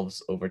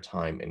evolves over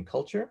time in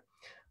culture.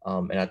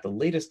 And at the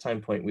latest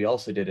time point, we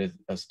also did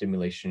a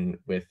stimulation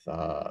with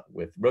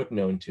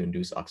rotenone to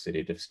induce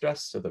oxidative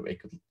stress so that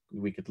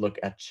we could look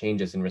at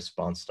changes in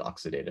response to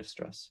oxidative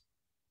stress.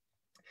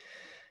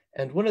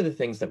 And one of the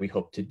things that we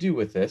hoped to do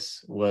with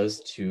this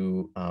was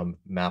to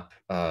map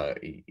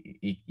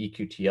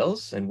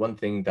EQTLs. And one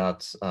thing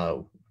that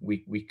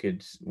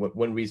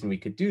one reason we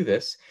could do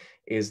this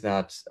is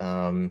that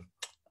there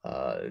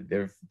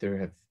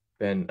have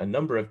been a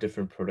number of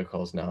different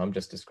protocols now. I'm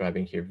just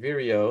describing here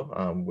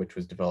Vireo, which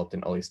was developed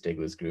in Ollie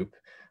Stegler's group.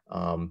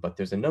 But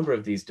there's a number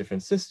of these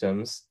different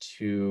systems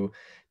to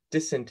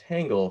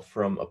disentangle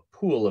from a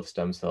pool of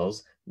stem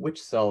cells which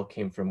cell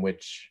came from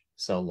which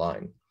cell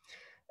line.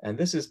 And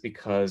this is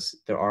because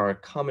there are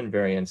common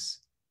variants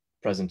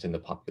present in the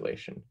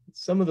population.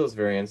 Some of those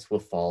variants will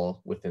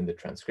fall within the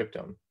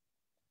transcriptome.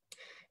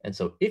 And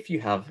so if you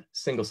have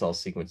single cell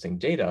sequencing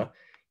data,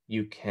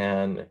 you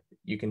can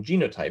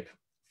genotype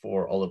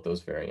for all of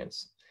those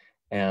variants.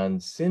 And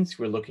since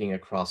we're looking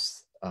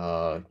across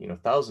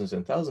thousands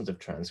and thousands of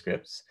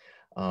transcripts,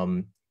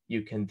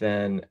 you can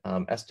then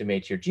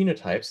estimate your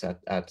genotypes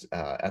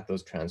at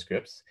those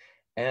transcripts.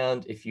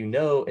 And if you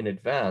know in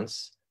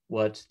advance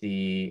what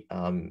the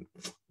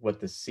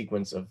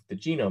sequence of the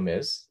genome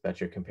is that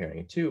you're comparing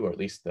it to, or at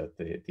least the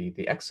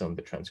exome,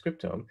 the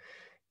transcriptome,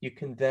 you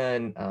can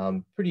then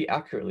pretty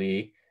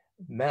accurately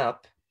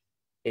map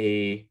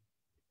a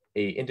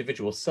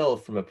individual cell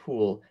from a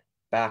pool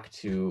back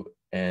to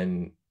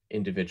an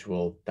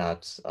individual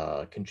that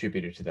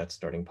contributed to that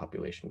starting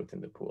population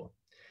within the pool.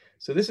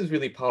 So this is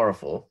really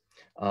powerful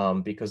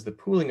because the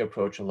pooling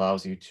approach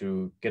allows you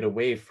to get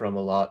away from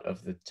a lot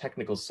of the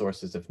technical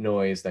sources of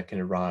noise that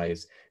can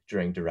arise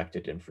during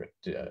directed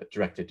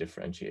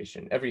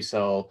differentiation. Every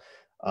cell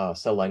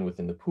line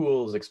within the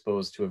pool is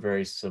exposed to a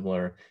very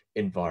similar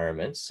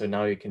environment. So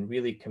now you can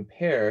really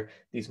compare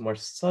these more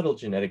subtle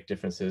genetic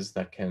differences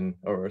that can,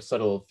 or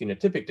subtle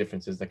phenotypic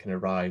differences that can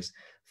arise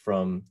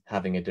from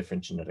having a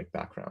different genetic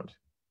background.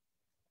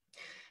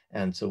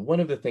 And so one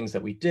of the things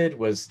that we did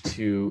was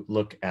to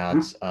look at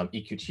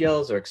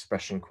EQTLs, or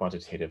expression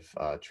quantitative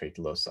trait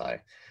loci.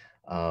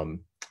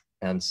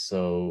 And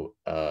so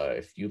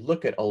if you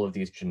look at all of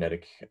these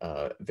genetic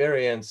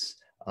variants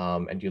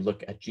and you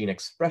look at gene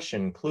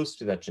expression close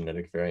to that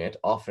genetic variant,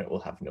 often it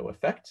will have no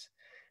effect.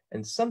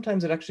 And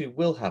sometimes it actually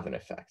will have an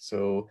effect.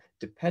 So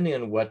depending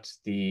on what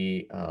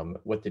the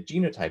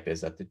genotype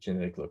is at the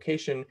genetic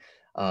location,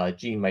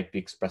 gene might be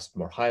expressed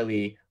more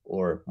highly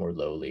or more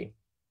lowly.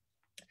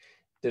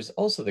 There's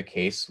also the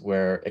case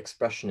where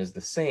expression is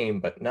the same,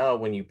 but now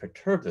when you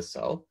perturb the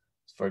cell,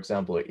 for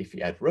example, if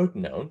you add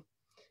rotenone,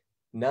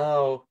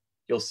 now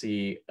you'll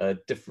see a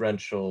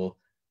differential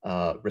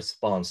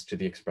response to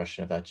the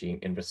expression of that gene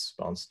in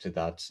response to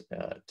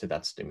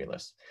that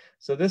stimulus.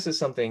 So this is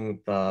something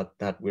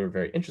that we're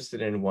very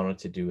interested in and wanted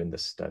to do in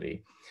this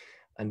study.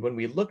 And when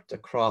we looked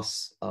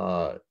across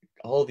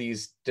all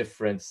these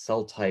different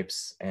cell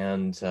types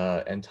and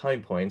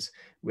time points,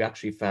 we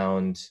actually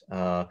found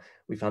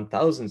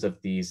thousands of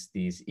these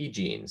E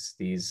genes,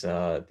 these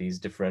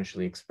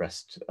differentially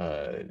expressed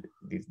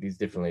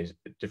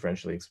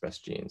differentially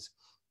expressed genes.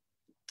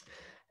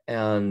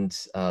 And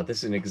this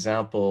is an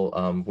example,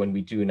 when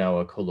we do now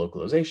a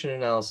co-localization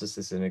analysis,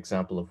 this is an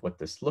example of what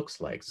this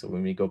looks like. So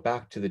when we go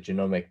back to the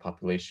genomic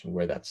population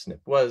where that SNP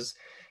was,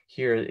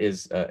 here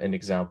is an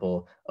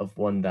example of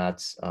one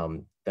that's,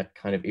 that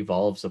kind of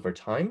evolves over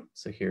time.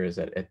 So here is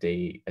at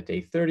day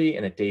 30,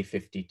 and at day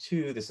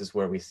 52, this is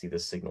where we see the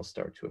signal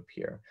start to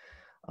appear.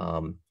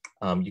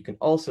 You can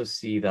also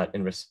see that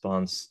in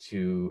response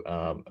to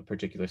a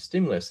particular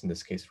stimulus, in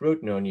this case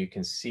rotenone, you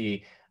can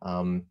see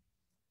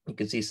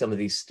some of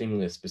these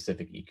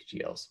stimulus-specific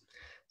EQTLs.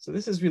 So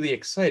this is really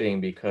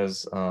exciting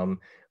because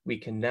we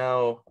can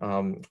now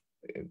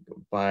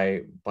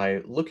by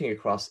looking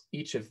across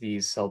each of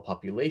these cell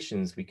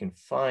populations, we can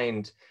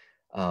find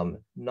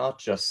not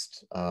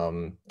just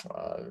how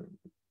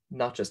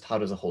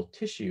does a whole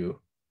tissue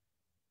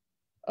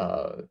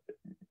uh,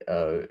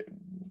 uh,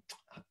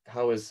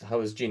 how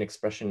is gene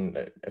expression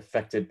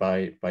affected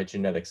by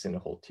genetics in a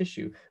whole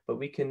tissue, but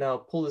we can now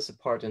pull this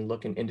apart and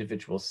look in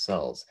individual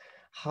cells.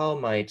 How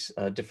might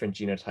a different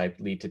genotype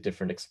lead to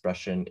different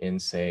expression in,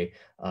 say,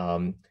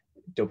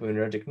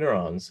 dopaminergic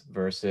neurons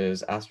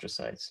versus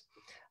astrocytes?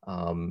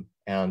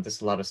 And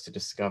this allowed us to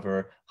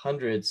discover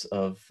hundreds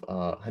of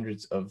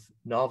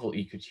novel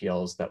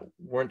eQTLs that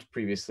weren't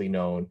previously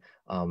known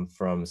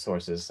from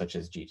sources such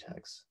as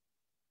GTEx.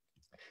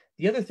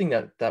 The other thing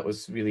that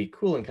was really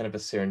cool and kind of a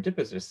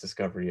serendipitous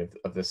discovery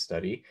of this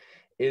study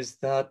is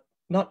that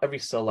not every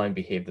cell line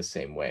behaved the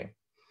same way.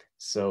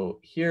 So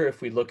here,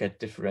 if we look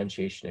at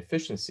differentiation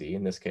efficiency,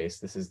 in this case,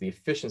 this is the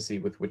efficiency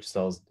with which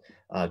cells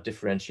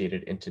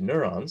differentiated into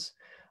neurons,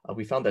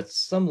 we found that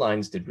some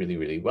lines did really,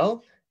 really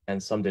well,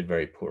 and some did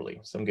very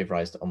poorly. Some gave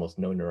rise to almost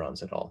no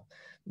neurons at all.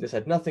 This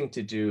had nothing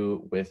to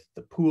do with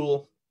the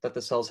pool that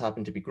the cells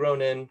happened to be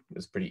grown in. It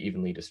was pretty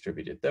evenly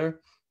distributed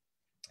there.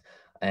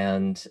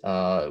 And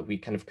we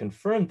kind of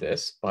confirmed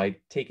this by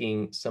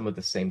taking some of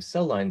the same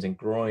cell lines and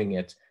growing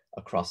it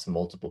across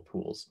multiple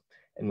pools.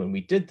 And when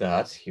we did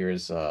that,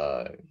 here's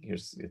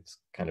it's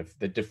kind of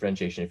the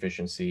differentiation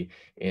efficiency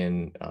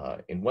in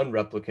one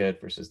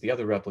replicate versus the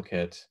other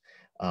replicate.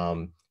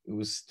 It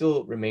was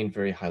still remained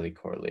very highly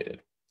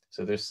correlated.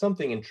 So there's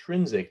something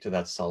intrinsic to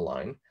that cell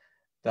line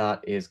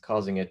that is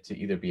causing it to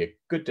either be a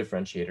good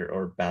differentiator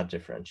or a bad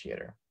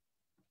differentiator.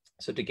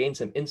 So to gain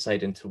some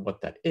insight into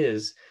what that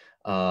is,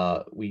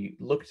 we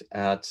looked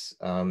at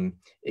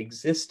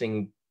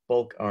existing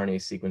bulk RNA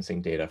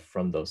sequencing data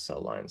from those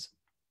cell lines.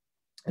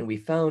 And we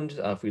found,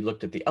 if we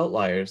looked at the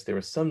outliers, there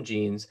were some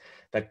genes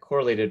that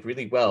correlated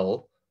really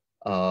well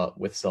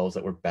with cells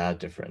that were bad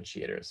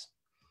differentiators.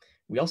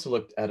 We also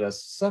looked at a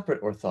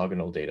separate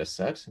orthogonal data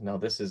set. Now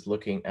this is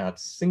looking at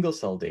single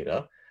cell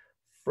data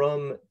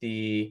from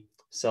the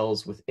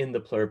cells within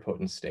the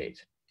pluripotent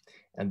state.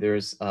 And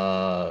there's,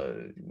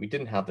 we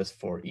didn't have this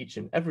for each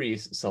and every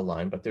cell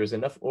line, but there's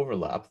enough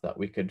overlap that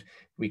we could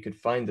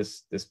find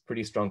this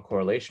pretty strong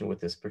correlation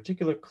with this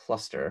particular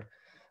cluster.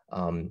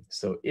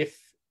 So if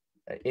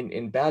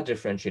in bad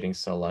differentiating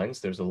cell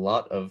lines, there's a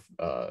lot of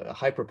a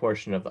high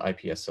proportion of the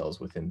iPS cells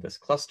within this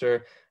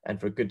cluster, and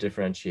for good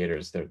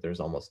differentiators,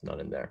 there's almost none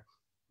in there.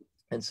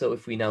 And so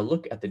if we now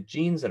look at the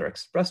genes that are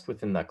expressed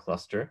within that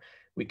cluster,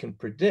 we can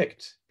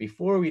predict,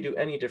 before we do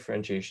any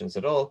differentiations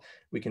at all,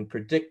 we can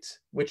predict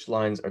which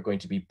lines are going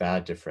to be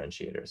bad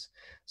differentiators.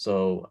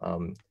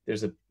 So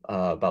there's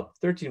about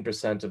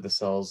 13% of the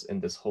cells in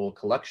this whole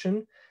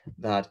collection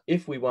that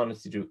if we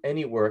wanted to do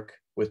any work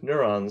with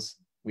neurons,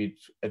 we'd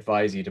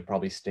advise you to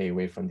probably stay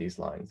away from these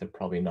lines. They're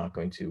probably not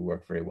going to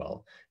work very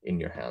well in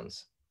your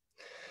hands.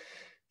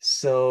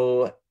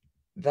 So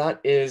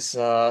that is,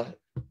 I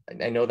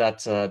know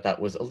that that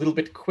was a little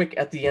bit quick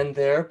at the end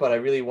there, but I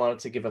really wanted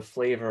to give a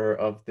flavor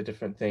of the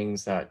different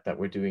things that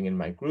we're doing in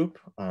my group,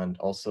 and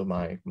also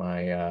my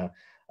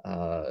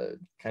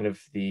kind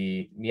of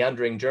the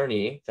meandering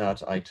journey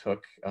that I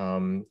took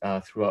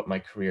throughout my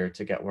career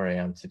to get where I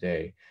am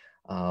today.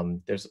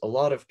 There's a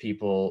lot of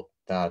people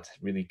that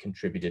really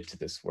contributed to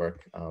this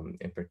work.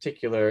 In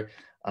particular,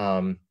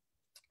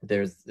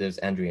 there's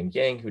Andrea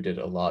Yang, who did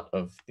a lot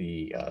of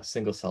the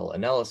single cell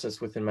analysis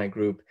within my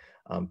group.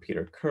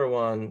 Peter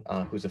Kirwan,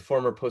 who's a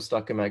former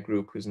postdoc in my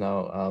group, who's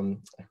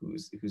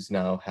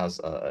now has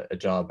a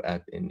job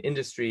in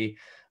industry.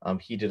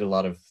 He did a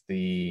lot of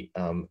the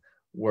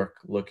work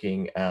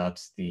looking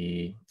at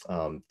the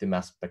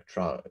mass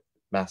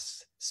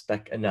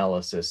spec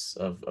analysis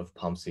of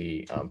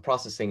POMC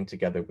processing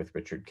together with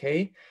Richard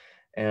Kay.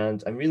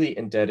 And I'm really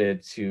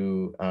indebted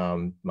to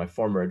my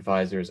former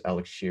advisors,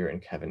 Alex Shear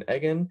and Kevin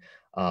Egan,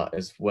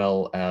 as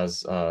well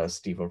as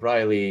Steve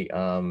O'Reilly,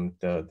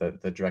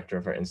 the director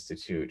of our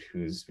institute,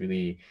 who's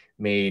really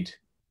made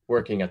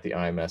working at the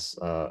IMS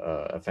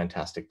a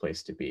fantastic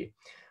place to be.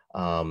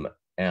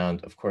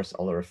 And of course,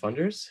 all our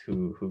funders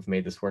who've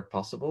made this work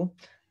possible.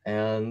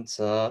 And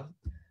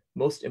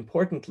most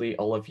importantly,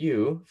 all of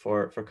you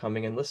for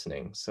coming and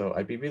listening. So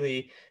I'd be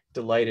really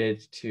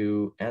delighted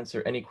to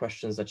answer any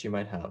questions that you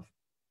might have.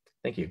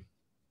 Thank you.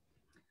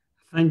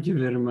 Thank you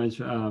very much,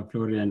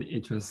 Florian.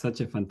 It was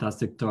such a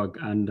fantastic talk,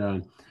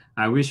 and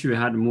I wish we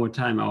had more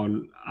time.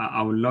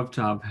 I would love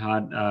to have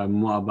had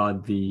more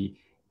about the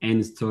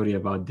end story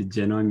about the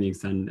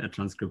genomics and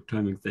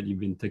transcriptomics that you've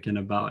been talking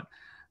about.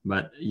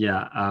 But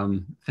yeah,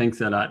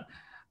 thanks a lot.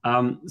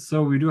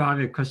 So we do have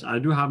a question. I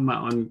do have my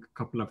own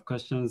couple of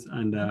questions,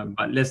 and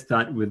but let's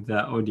start with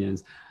the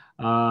audience.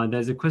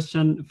 There's a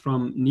question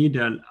from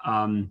Needle.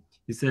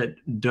 He said,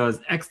 does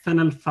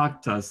external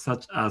factors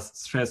such as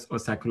stress or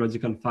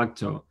psychological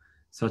factor,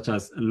 such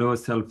as low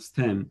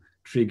self-esteem,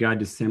 trigger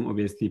the same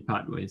obesity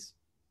pathways?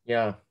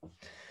 Yeah.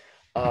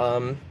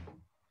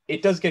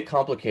 It does get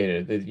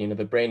complicated.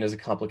 The brain is a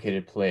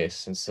complicated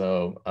place. And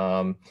so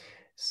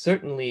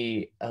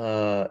certainly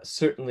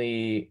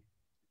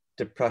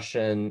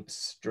depression,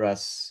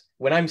 stress.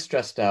 When I'm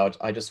stressed out,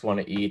 I just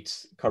want to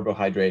eat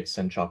carbohydrates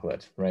and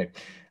chocolate, right?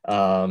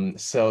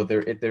 So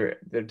there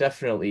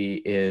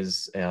definitely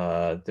is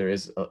there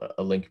is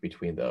a link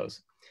between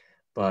those.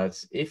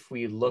 But if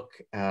we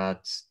look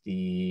at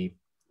the,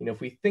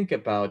 if we think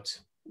about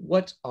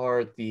what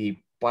are the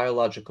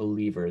biological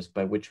levers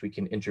by which we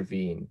can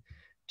intervene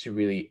to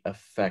really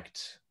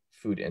affect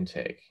food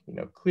intake,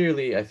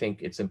 clearly I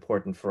think it's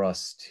important for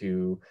us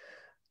to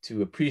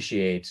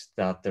appreciate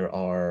that there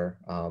are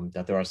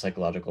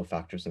psychological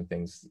factors and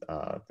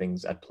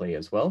things at play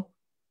as well.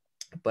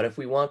 But if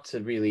we want to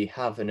really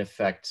have an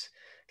effect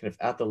kind of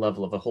at the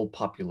level of a whole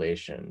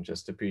population,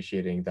 just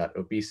appreciating that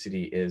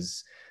obesity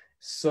is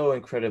so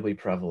incredibly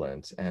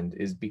prevalent and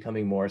is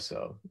becoming more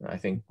so, I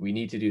think we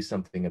need to do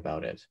something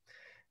about it.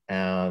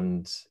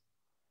 And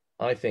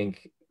I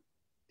think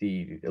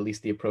at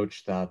least the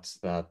approach that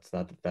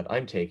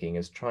I'm taking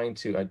is trying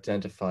to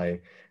identify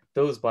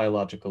those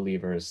biological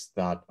levers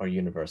that are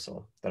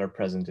universal, that are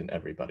present in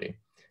everybody.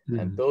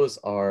 And those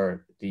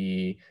are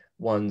the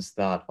ones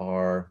that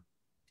are,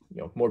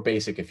 more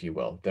basic, if you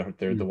will.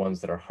 They're the ones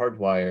that are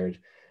hardwired,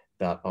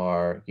 that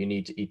are, you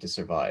need to eat to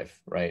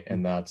survive, right?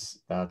 And that's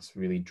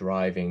really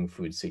driving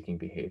food-seeking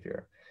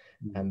behavior.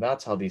 And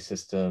that's how these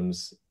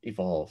systems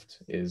evolved,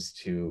 is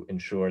to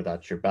ensure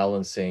that you're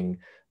balancing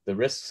the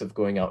risks of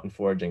going out and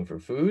foraging for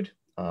food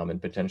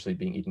and potentially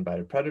being eaten by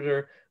a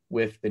predator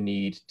with the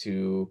need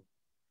to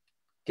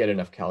get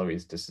enough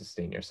calories to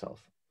sustain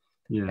yourself.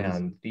 Yes.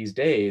 And these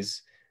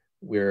days,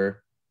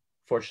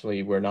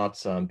 fortunately, we're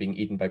not being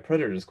eaten by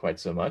predators quite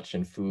so much,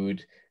 and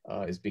food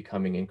is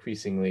becoming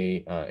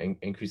increasingly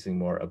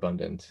more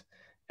abundant.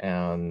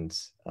 And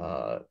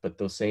but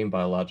those same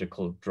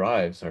biological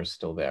drives are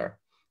still there.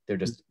 They're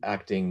just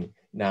acting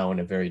now in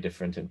a very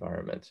different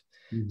environment.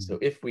 So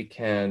if we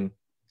can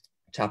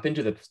tap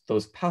into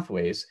those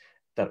pathways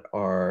that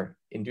are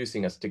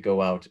inducing us to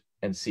go out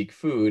and seek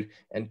food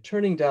and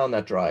turning down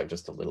that drive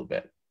just a little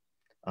bit,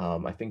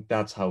 I think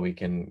that's how we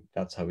can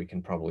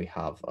probably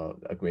have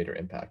a greater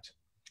impact.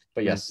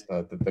 But yes,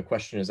 the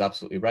question is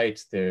absolutely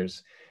right.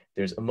 There's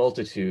a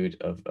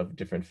multitude of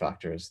different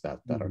factors that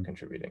are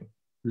contributing.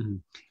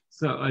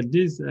 So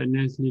this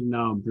naturally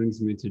now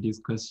brings me to this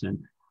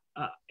question: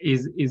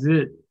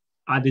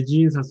 are the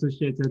genes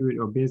associated with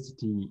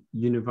obesity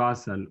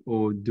universal,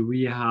 or do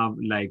we have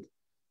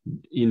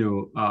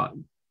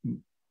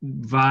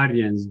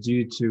variants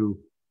due to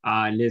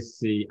let's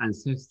say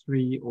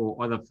ancestry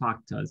or other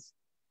factors?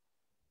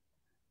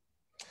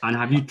 And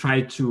have you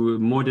tried to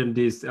model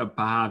this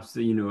perhaps,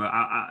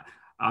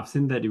 I've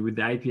seen that with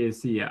the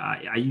hPSC,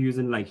 are you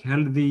using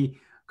healthy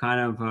kind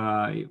of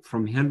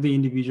from healthy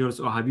individuals,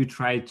 or have you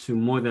tried to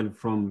model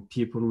from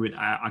people with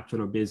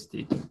actual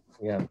obesity?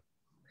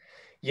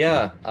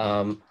 Yeah.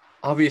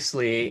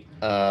 Obviously,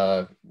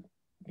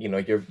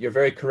 you're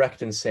very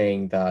correct in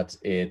saying that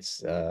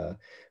it's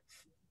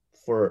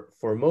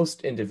for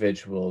most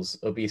individuals,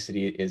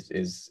 obesity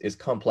is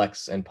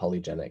complex and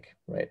polygenic,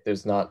 right?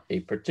 There's not a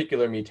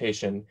particular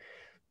mutation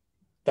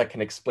that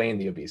can explain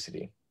the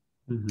obesity,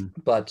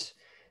 but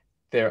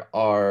there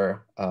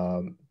are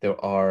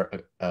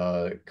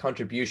a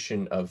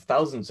contribution of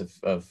thousands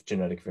of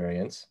genetic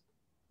variants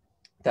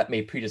that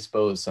may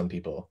predispose some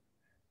people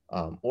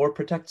or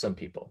protect some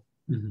people.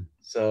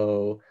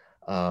 So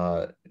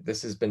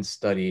this has been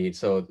studied.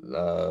 So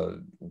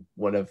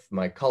one of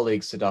my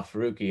colleagues, Sadaf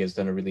Faruqi, has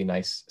done a really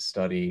nice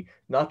study,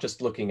 not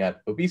just looking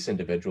at obese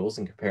individuals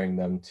and comparing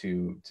them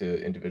to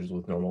individuals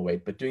with normal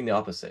weight, but doing the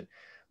opposite,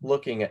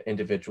 looking at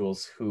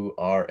individuals who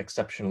are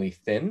exceptionally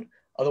thin,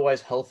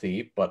 otherwise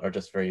healthy, but are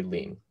just very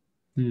lean,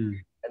 and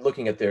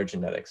looking at their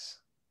genetics.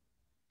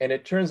 And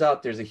it turns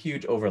out there's a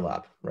huge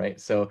overlap, right?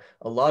 So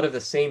a lot of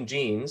the same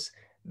genes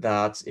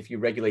that, if you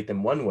regulate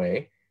them one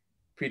way,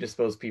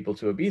 predispose people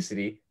to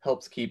obesity,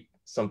 helps keep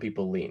some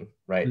people lean,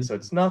 right? So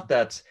it's not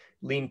that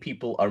lean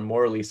people are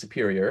morally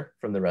superior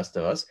from the rest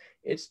of us.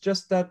 It's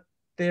just that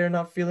they're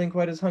not feeling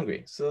quite as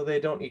hungry, so they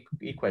don't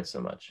eat quite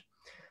so much.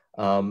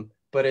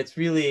 But it's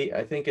really,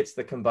 I think it's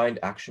the combined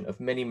action of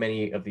many,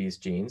 many of these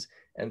genes.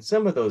 And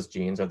some of those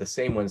genes are the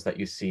same ones that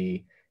you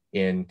see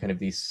in kind of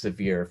these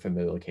severe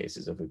familial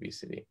cases of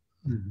obesity.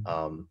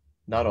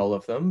 Not all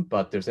of them,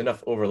 but there's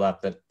enough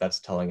overlap that's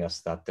telling us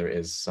that there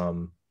is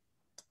some,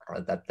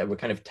 that we're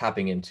kind of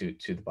tapping into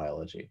the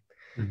biology.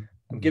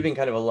 I'm giving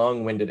kind of a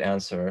long-winded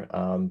answer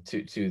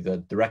to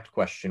the direct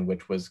question,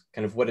 which was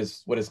kind of what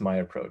is my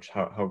approach?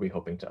 How are we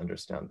hoping to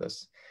understand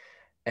this?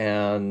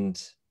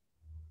 And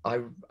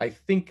I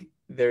think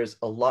there's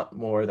a lot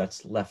more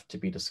that's left to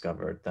be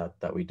discovered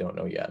that we don't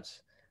know yet,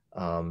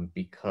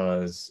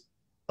 because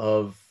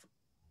of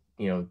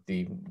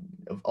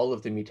all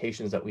of the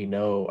mutations that we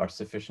know are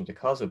sufficient to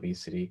cause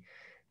obesity.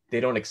 They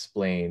don't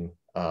explain.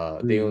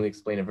 They only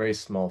explain a very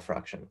small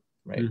fraction,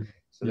 right?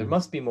 So there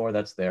must be more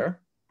that's there,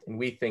 and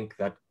we think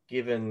that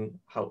given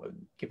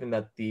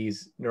that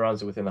these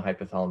neurons within the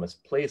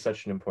hypothalamus play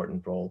such an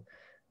important role,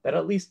 that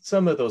at least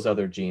some of those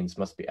other genes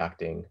must be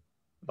acting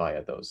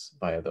via those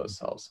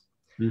cells.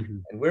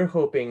 And we're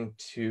hoping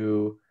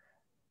to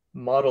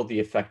model the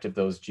effect of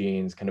those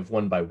genes kind of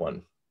one by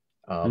one.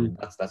 Mm,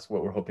 That's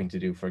what we're hoping to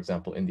do, for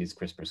example, in these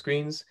CRISPR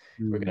screens.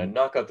 We're going mm, to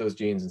knock out those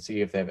genes and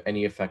see if they have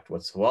any effect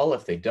whatsoever.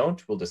 If they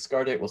don't, we'll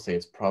discard it. We'll say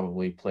it's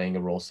probably playing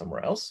a role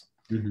somewhere else.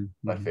 mhm,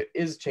 But if mhm, it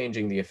is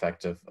changing the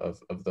effect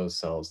of those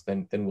cells,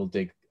 then we'll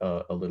dig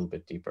a little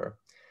bit deeper.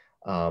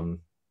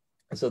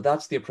 So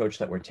that's the approach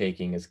that we're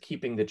taking, is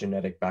keeping the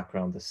genetic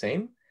background the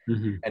same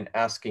mhm, and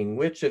asking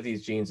which of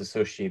these genes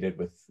associated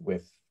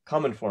with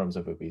common forms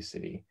of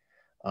obesity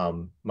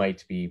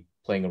might be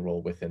playing a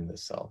role within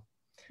this cell.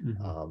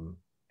 mhm, Um,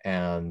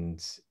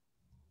 and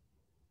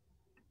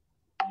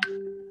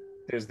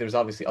there's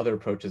obviously other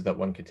approaches that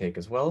one could take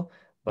as well,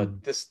 but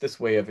mhm. this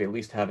way of at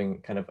least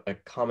having kind of a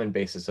common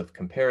basis of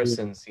Yeah,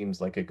 comparison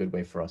seems like a good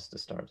way for us to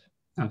start.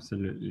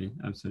 absolutely,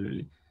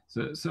 absolutely.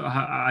 So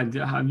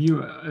have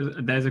you?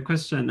 There's a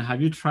question.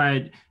 Have you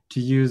tried to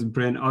use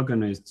brain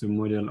organoids to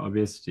model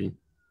obesity?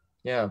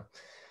 Yeah.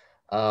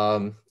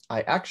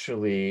 I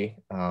actually,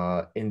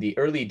 in the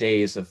early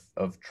days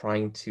of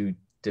trying to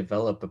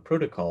develop a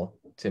protocol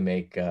to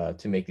make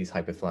these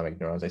hypothalamic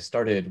neurons, I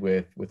started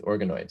with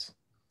organoids,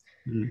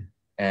 Mm,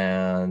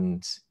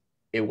 and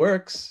it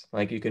works.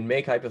 Like, you can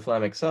make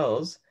hypothalamic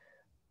cells,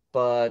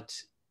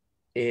 but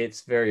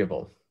it's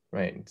variable,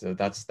 right? So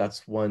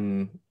that's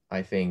one,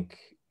 I think,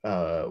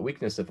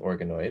 weakness of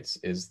organoids,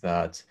 is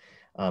that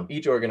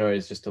each organoid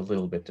is just a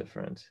little bit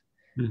different.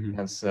 mhm,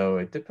 And so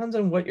it depends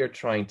on what you're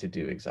trying to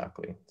do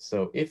exactly.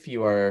 So if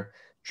you are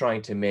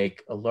trying to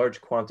make a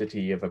large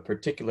quantity of a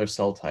particular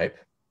cell type,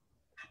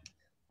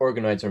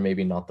 organoids are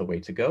maybe not the way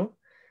to go.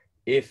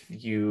 If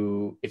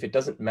it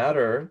doesn't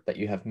matter that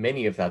you have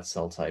many of that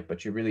cell type,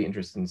 but you're really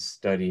interested in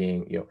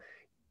studying,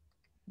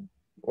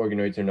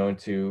 organoids are known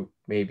to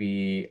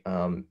maybe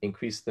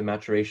increase the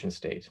maturation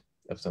state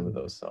of some of mhm,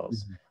 those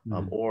cells, mhm,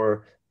 mhm,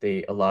 or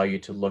they allow you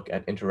to look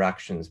at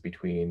interactions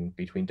between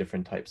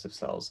different types of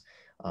cells.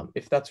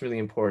 If that's really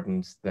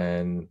important,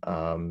 then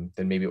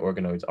maybe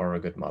organoids are a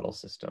good model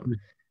system. mhm,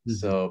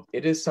 mhm, So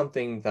it is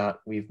something that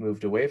we've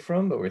moved away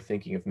from, but we're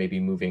thinking of maybe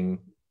moving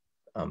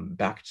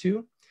back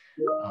to.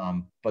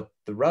 But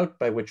the route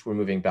by which we're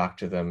moving back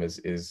to them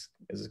is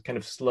kind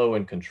of slow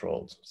and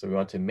controlled. So we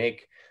want to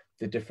make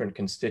the different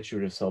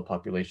constitutive cell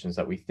populations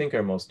that we think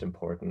are most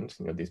important,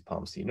 these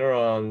POMC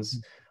neurons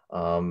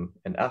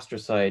and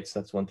astrocytes.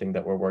 That's one thing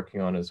that we're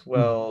working on as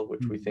mhm, well,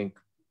 which we mhm. think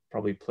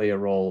probably play a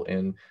role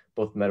in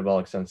both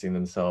metabolic sensing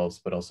themselves,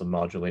 but also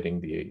modulating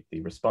the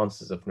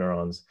responses of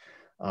neurons.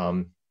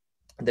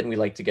 Then we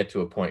like to get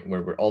to a point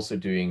where we're also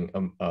doing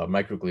a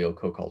microglial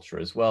co-culture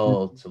as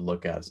well to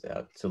look at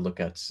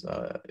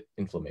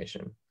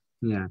inflammation.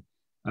 Yeah.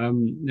 Now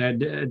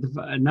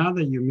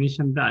that you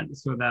mentioned that,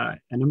 so there are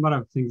a number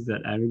of things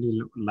that I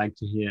really like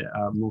to hear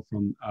more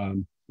from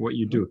what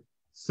you Mhm. do.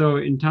 So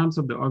in terms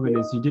of the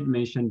organoids, you did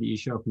mention the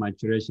issue of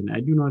maturation. I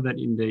do know that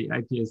in the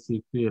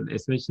IPSC field,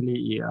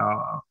 especially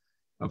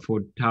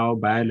for tau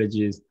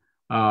biologists,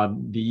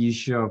 the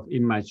issue of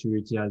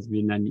immaturity has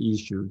been an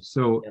issue.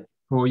 So Yeah.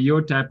 for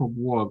your type of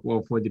work,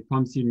 or for the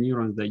POMC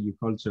neurons that you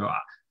culture,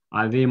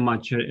 are they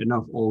mature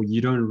enough, or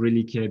you don't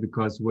really care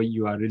because what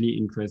you are really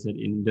interested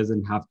in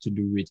doesn't have to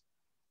do with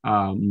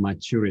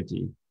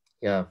maturity?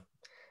 Yeah.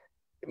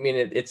 I mean,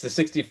 it's a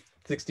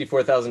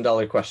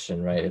 $64,000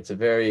 question, right? It's a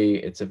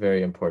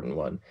very important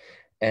one.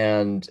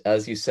 And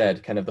as you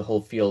said, kind of the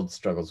whole field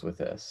struggles with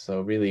this.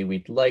 So really,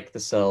 we'd like the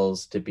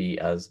cells to be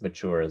as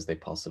mature as they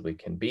possibly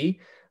can be,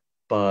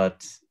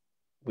 but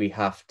we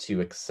have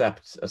to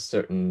accept a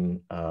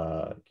certain,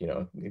 that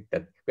we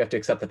have to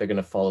accept that they're going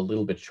to fall a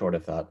little bit short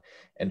of that,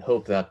 and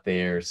hope that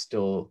they're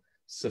still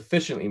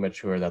sufficiently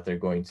mature that they're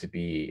going to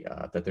be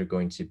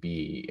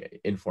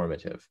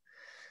informative.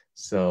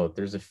 So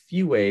there's a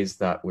few ways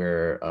that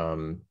we're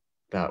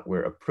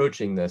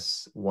approaching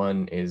this.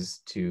 One is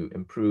to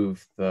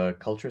improve the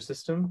culture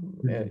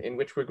system Mhm, in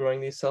which we're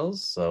growing these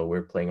cells. So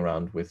we're playing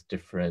around with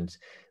different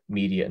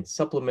media and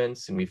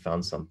supplements, and we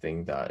found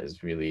something that is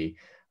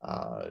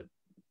uh,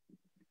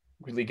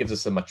 really gives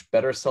us a much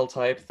better cell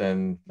type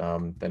than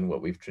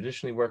what we've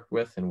traditionally worked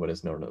with and what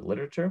is known in the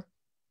literature.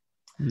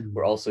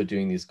 We're mhm, also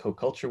doing these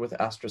co-culture with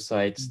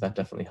astrocytes. That mhm,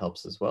 definitely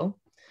helps as well.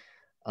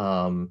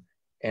 Um,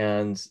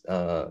 and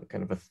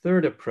kind of a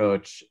third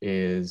approach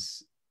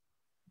is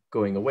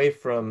going away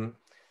from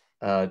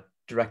uh,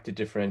 directed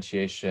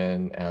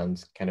differentiation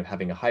and kind of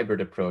having a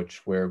hybrid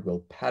approach where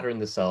we'll pattern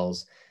the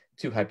cells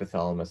to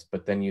hypothalamus,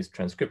 but then use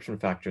transcription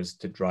factors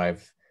to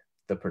drive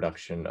the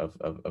production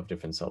of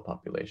different cell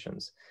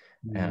populations.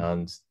 mhm.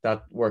 And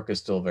that work is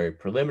still very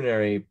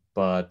preliminary,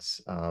 but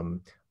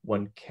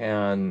one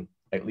can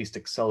at least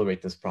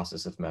accelerate this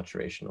process of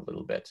maturation a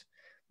little bit.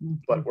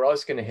 Okay. But we're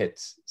always going to hit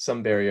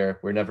some barrier.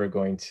 We're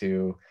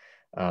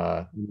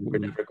Mhm,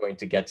 never going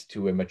to get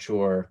to a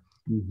mature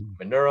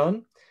mhm,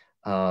 neuron,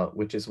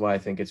 which is why I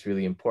think it's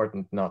really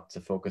important not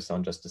to focus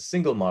on just a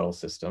single model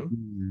system,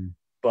 mhm,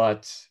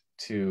 but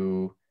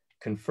to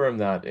confirm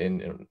that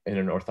in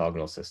an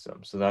orthogonal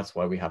system. So that's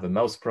why we have a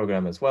mouse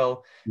program as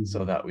well,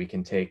 so mhm, that we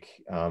can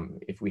take,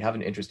 if we have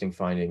an interesting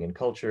finding in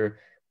culture,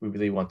 we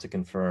really want to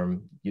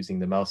confirm using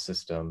the mouse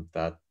system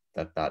that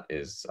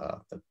is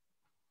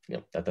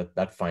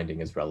that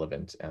finding is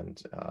relevant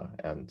and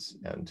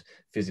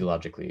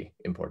physiologically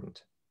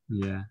important.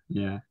 Yeah,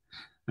 yeah.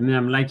 I mean,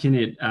 I'm liking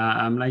it.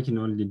 I'm liking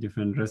all the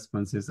different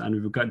responses, and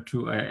we've got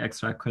two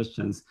extra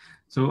questions.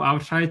 So I'll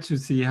try to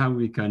see how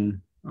we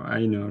can,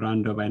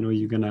 round up. I know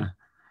you're gonna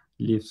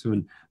leave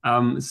soon.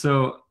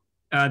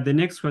 The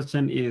next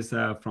question is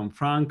from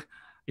Frank.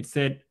 It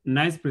said,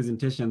 "Nice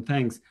presentation,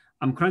 thanks.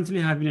 I'm currently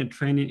having a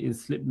training in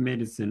sleep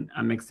medicine.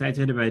 I'm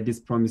excited by this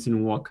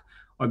promising work.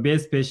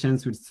 Obese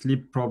patients with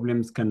sleep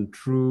problems can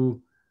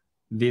through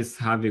this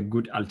have a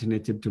good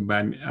alternative to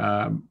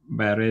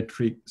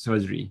bariatric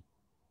surgery."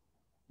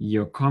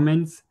 Your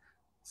comments.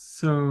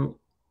 So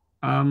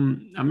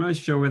I'm not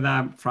sure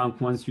whether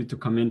Frank wants you to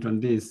comment on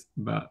this,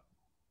 but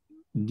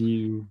do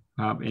you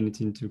have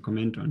anything to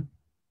comment on?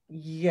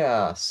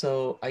 Yeah,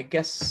 so I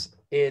guess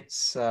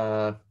it's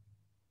I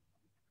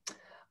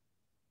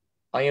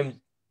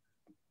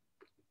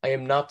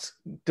am not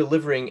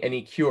delivering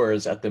any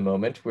cures at the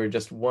moment. We're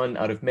just one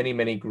out of many,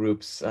 many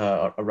groups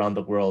around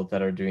the world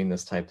that are doing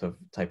this type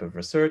of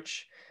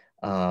research.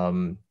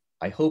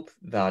 I hope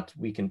that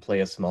we can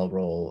play a small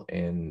role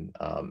in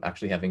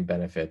actually having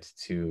benefit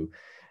to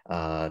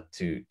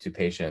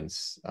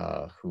patients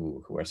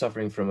who are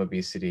suffering from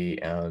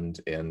obesity and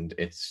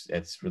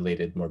its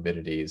related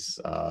morbidities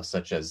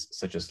such as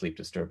sleep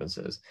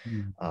disturbances.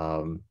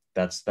 Mm.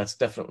 That's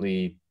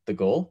definitely the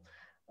goal.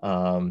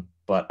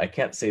 But I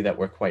can't say that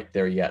we're quite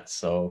there yet.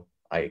 So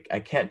I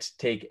can't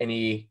take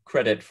any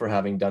credit for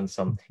having done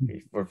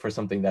for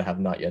something that I have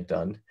not yet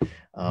done.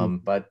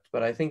 But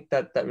I think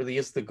that really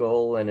is the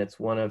goal, and it's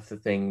one of the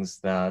things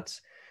that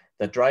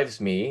drives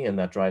me and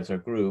that drives our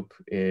group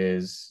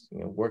is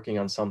working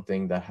on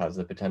something that has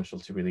the potential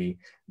to really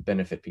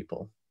benefit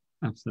people.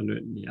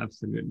 Absolutely,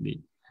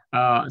 absolutely.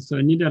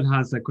 So Nidal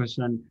has a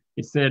question.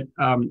 It said,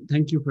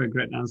 "Thank you for a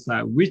great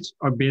answer. Which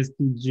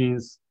obesity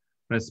genes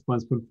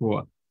responsible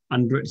for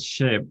android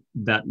shape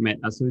that may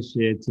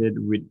associated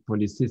with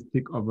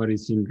polycystic ovary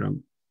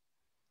syndrome?"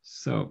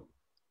 So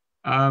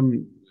I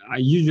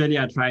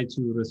try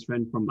to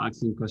refrain from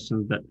asking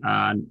questions that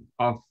are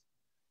off,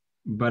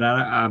 but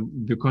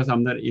because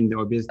I'm not in the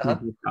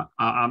obesity,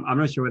 I'm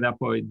not sure whether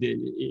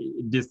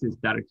this is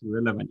directly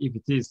relevant. If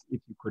it is,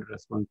 if you could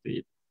respond to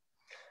it.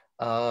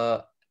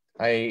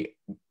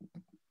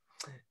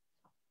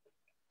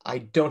 I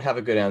don't have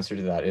a good answer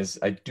to that.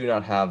 I do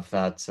not have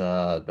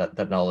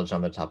that knowledge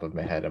on the top of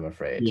my head, I'm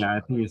afraid. Yeah, I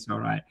think it's all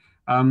right.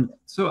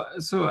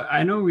 So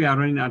I know we are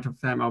running out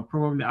of time. I'll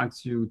probably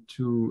ask you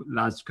two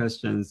last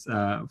questions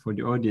for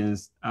the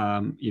audience,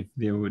 if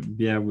they would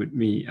bear with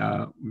me,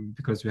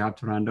 because we have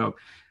to round up.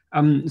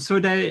 So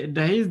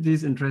there is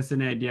this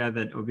interesting idea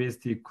that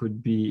obesity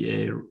could be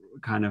a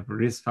kind of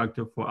risk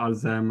factor for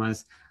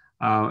Alzheimer's,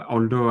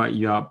 although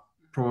you are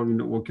probably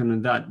not working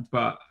on that.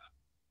 But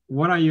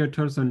what are your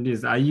thoughts on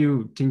this? Are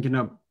you thinking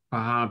of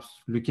perhaps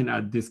looking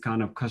at this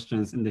kind of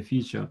questions in the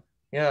future?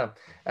 Yeah,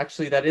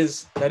 actually, that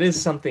is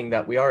something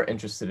that we are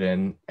interested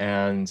in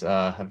and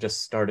have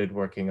just started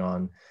working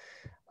on.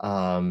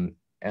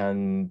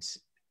 And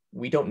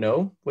we don't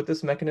know what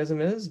this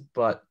mechanism is,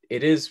 but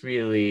it is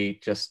really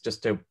just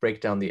to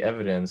break down the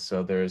evidence.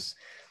 So there's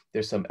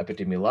some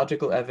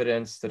epidemiological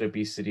evidence that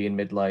obesity in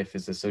midlife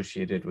is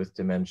associated with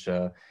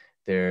dementia.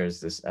 There's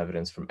this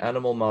evidence from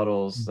animal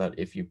models that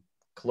if you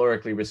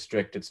calorically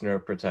restrict, it's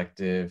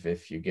neuroprotective.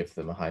 If you give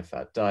them a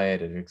high-fat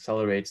diet, it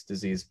accelerates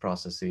disease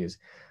processes.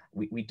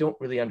 We don't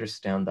really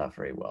understand that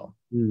very well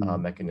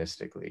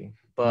mechanistically,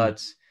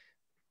 but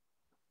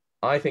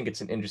I think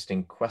it's an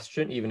interesting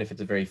question, even if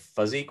it's a very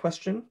fuzzy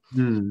question.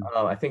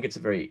 I think it's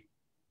a very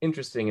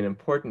interesting and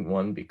important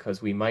one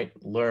because we might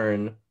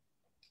learn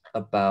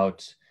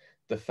about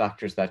the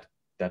factors that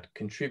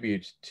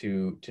contribute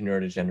to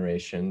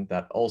neurodegeneration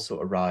that also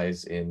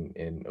arise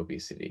in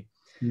obesity.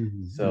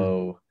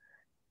 So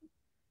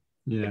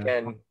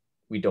again,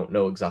 we don't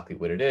know exactly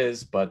what it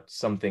is, but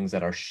some things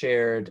that are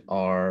shared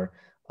are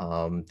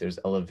there's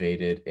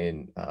elevated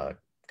in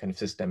kind of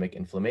systemic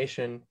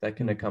inflammation that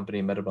can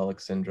accompany metabolic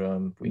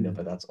syndrome. We know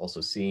that that's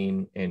also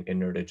seen in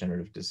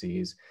neurodegenerative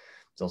disease.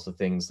 There's also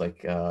things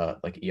like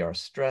ER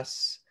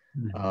stress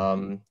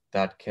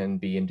that can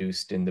be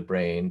induced in the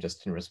brain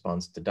just in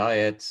response to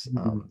diet.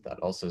 That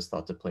also is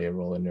thought to play a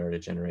role in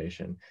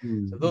neurodegeneration.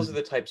 So those are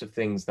the types of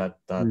things that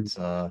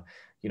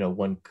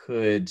one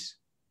could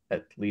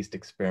at least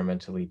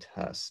experimentally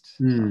test.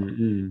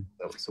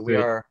 So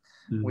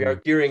we are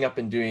gearing up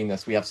and doing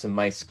this. We have some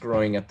mice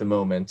growing at the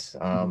moment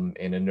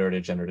in a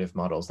neurodegenerative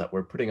models that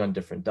we're putting on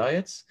different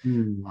diets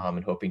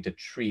and hoping to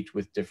treat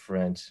with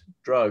different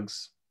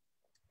drugs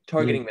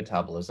targeting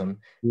metabolism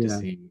to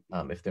see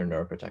if they're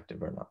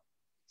neuroprotective or not.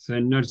 So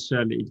in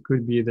nutshell, it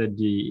could be that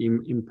the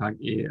impact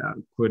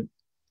could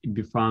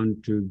be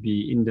found to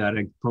be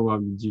indirect,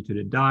 probably due to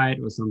the diet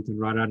or something,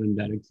 rather than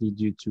directly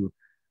due to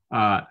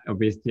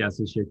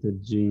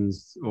obesity-associated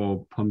genes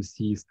or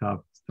POMC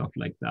stuff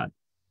like that.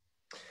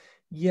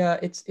 Yeah,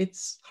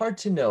 it's hard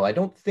to know. I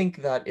don't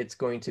think that it's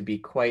going to be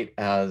quite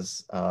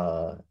as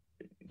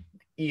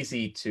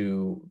easy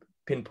to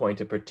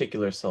pinpoint a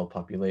particular cell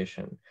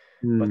population,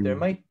 but there Mm,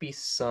 might be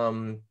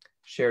some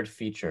shared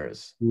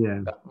features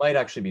yeah, that might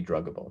actually be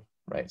druggable,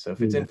 right? So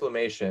if it's yeah.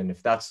 inflammation,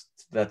 if that's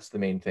the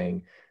main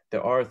thing,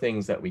 there are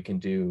things that we can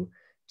do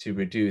to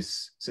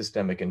reduce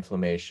systemic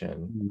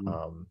inflammation.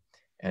 Mm,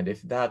 And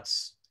if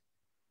that's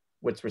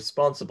what's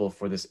responsible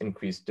for this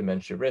increased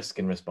dementia risk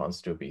in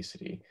response to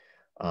obesity,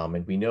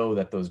 and we know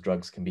that those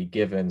drugs can be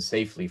given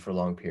safely for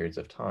long periods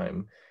of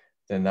time,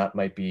 then that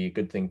might be a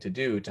good thing to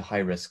do to high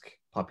risk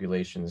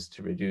populations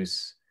to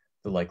reduce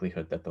the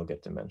likelihood that they'll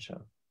get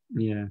dementia.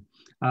 yeah.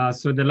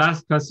 So the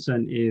last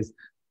question is,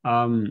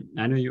 I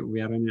know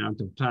we are running out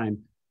of time.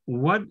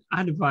 What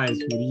advice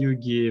would you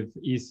give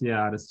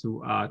ECRs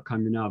who are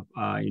coming up,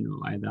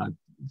 either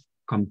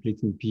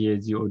completing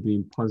PhD or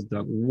doing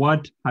postdoc?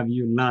 What have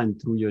you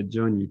learned through your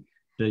journey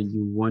that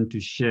you want to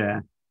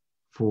share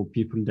for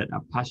people that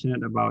are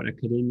passionate about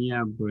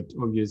academia, but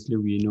obviously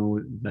we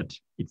know that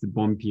it's a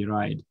bumpy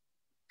ride?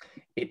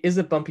 It is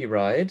a bumpy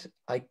ride.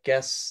 I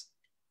guess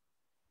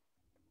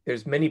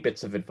there's many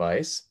bits of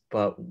advice,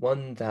 but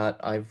one that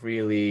I've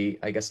really,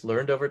 I guess,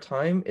 learned over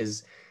time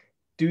is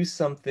do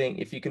something,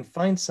 if you can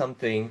find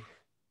something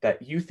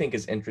that you think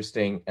is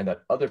interesting and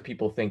that other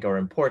people think are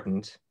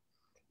important,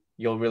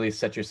 you'll really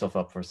set yourself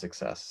up for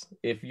success.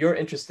 If you're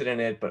interested in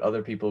it, but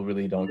other people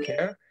really don't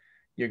care,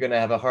 you're going to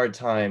have a hard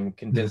time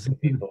convincing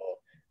people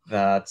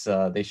that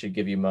they should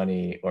give you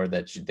money or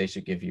that they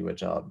should give you a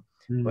job.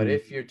 But Mm,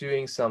 if you're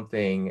doing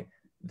something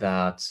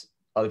that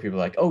other people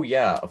are like, oh,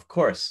 yeah, of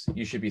course,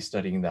 you should be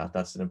studying that.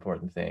 That's an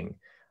important thing.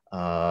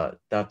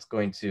 That's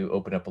going to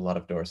open up a lot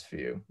of doors for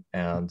you.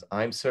 And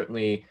I'm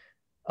certainly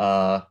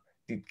I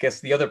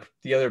guess the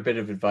other bit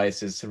of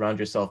advice is surround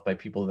yourself by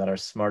people that are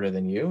smarter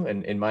than you.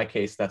 And in my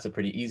case, that's a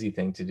pretty easy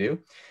thing to do.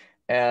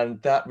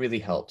 And that really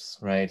helps,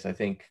 right? I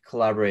think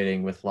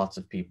collaborating with lots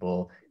of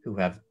people who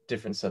have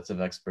different sets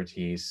of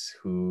expertise,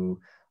 who,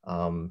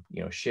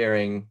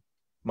 sharing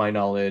my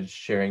knowledge,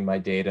 sharing my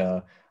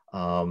data,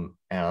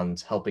 and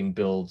helping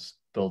build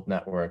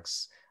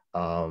networks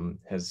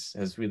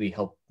has really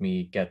helped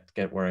me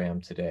get where I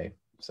am today.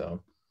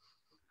 So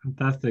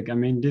fantastic. I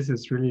mean, this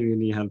is really,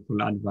 really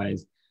helpful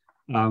advice.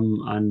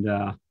 And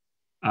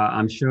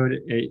I'm sure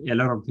a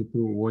lot of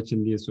people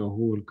watching this or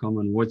who will come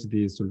and watch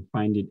this will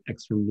find it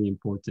extremely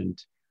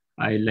important.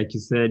 Like you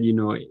said,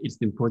 it's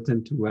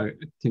important to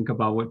think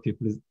about what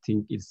people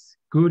think is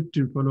good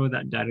to follow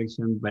that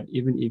direction. But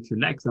even if you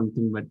like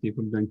something, but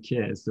people don't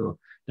care, so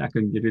that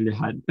can be really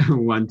hard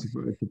one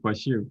to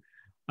pursue.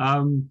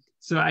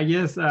 So I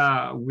guess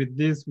with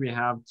this, we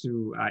have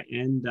to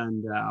end,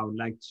 and I would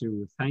like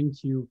to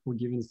thank you for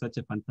giving such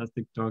a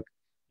fantastic talk.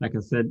 Like I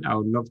said, I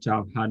would love to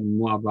have heard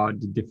more about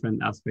the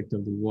different aspects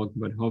of the work,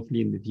 but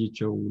hopefully in the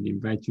future, we'll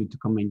invite you to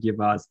come and give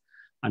us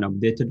an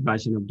updated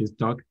version of this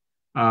talk.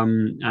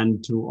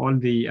 And to all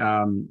the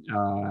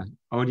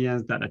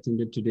audience that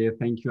attended today,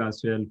 thank you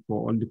as well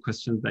for all the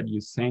questions that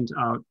you sent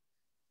out.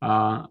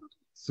 Uh,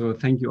 so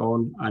thank you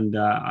all. And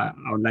I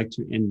would like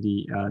to end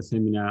the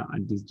seminar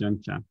at this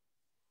juncture.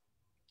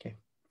 okay.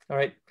 All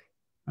right.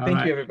 All Thank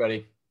you, right.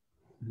 everybody.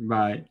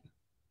 Bye.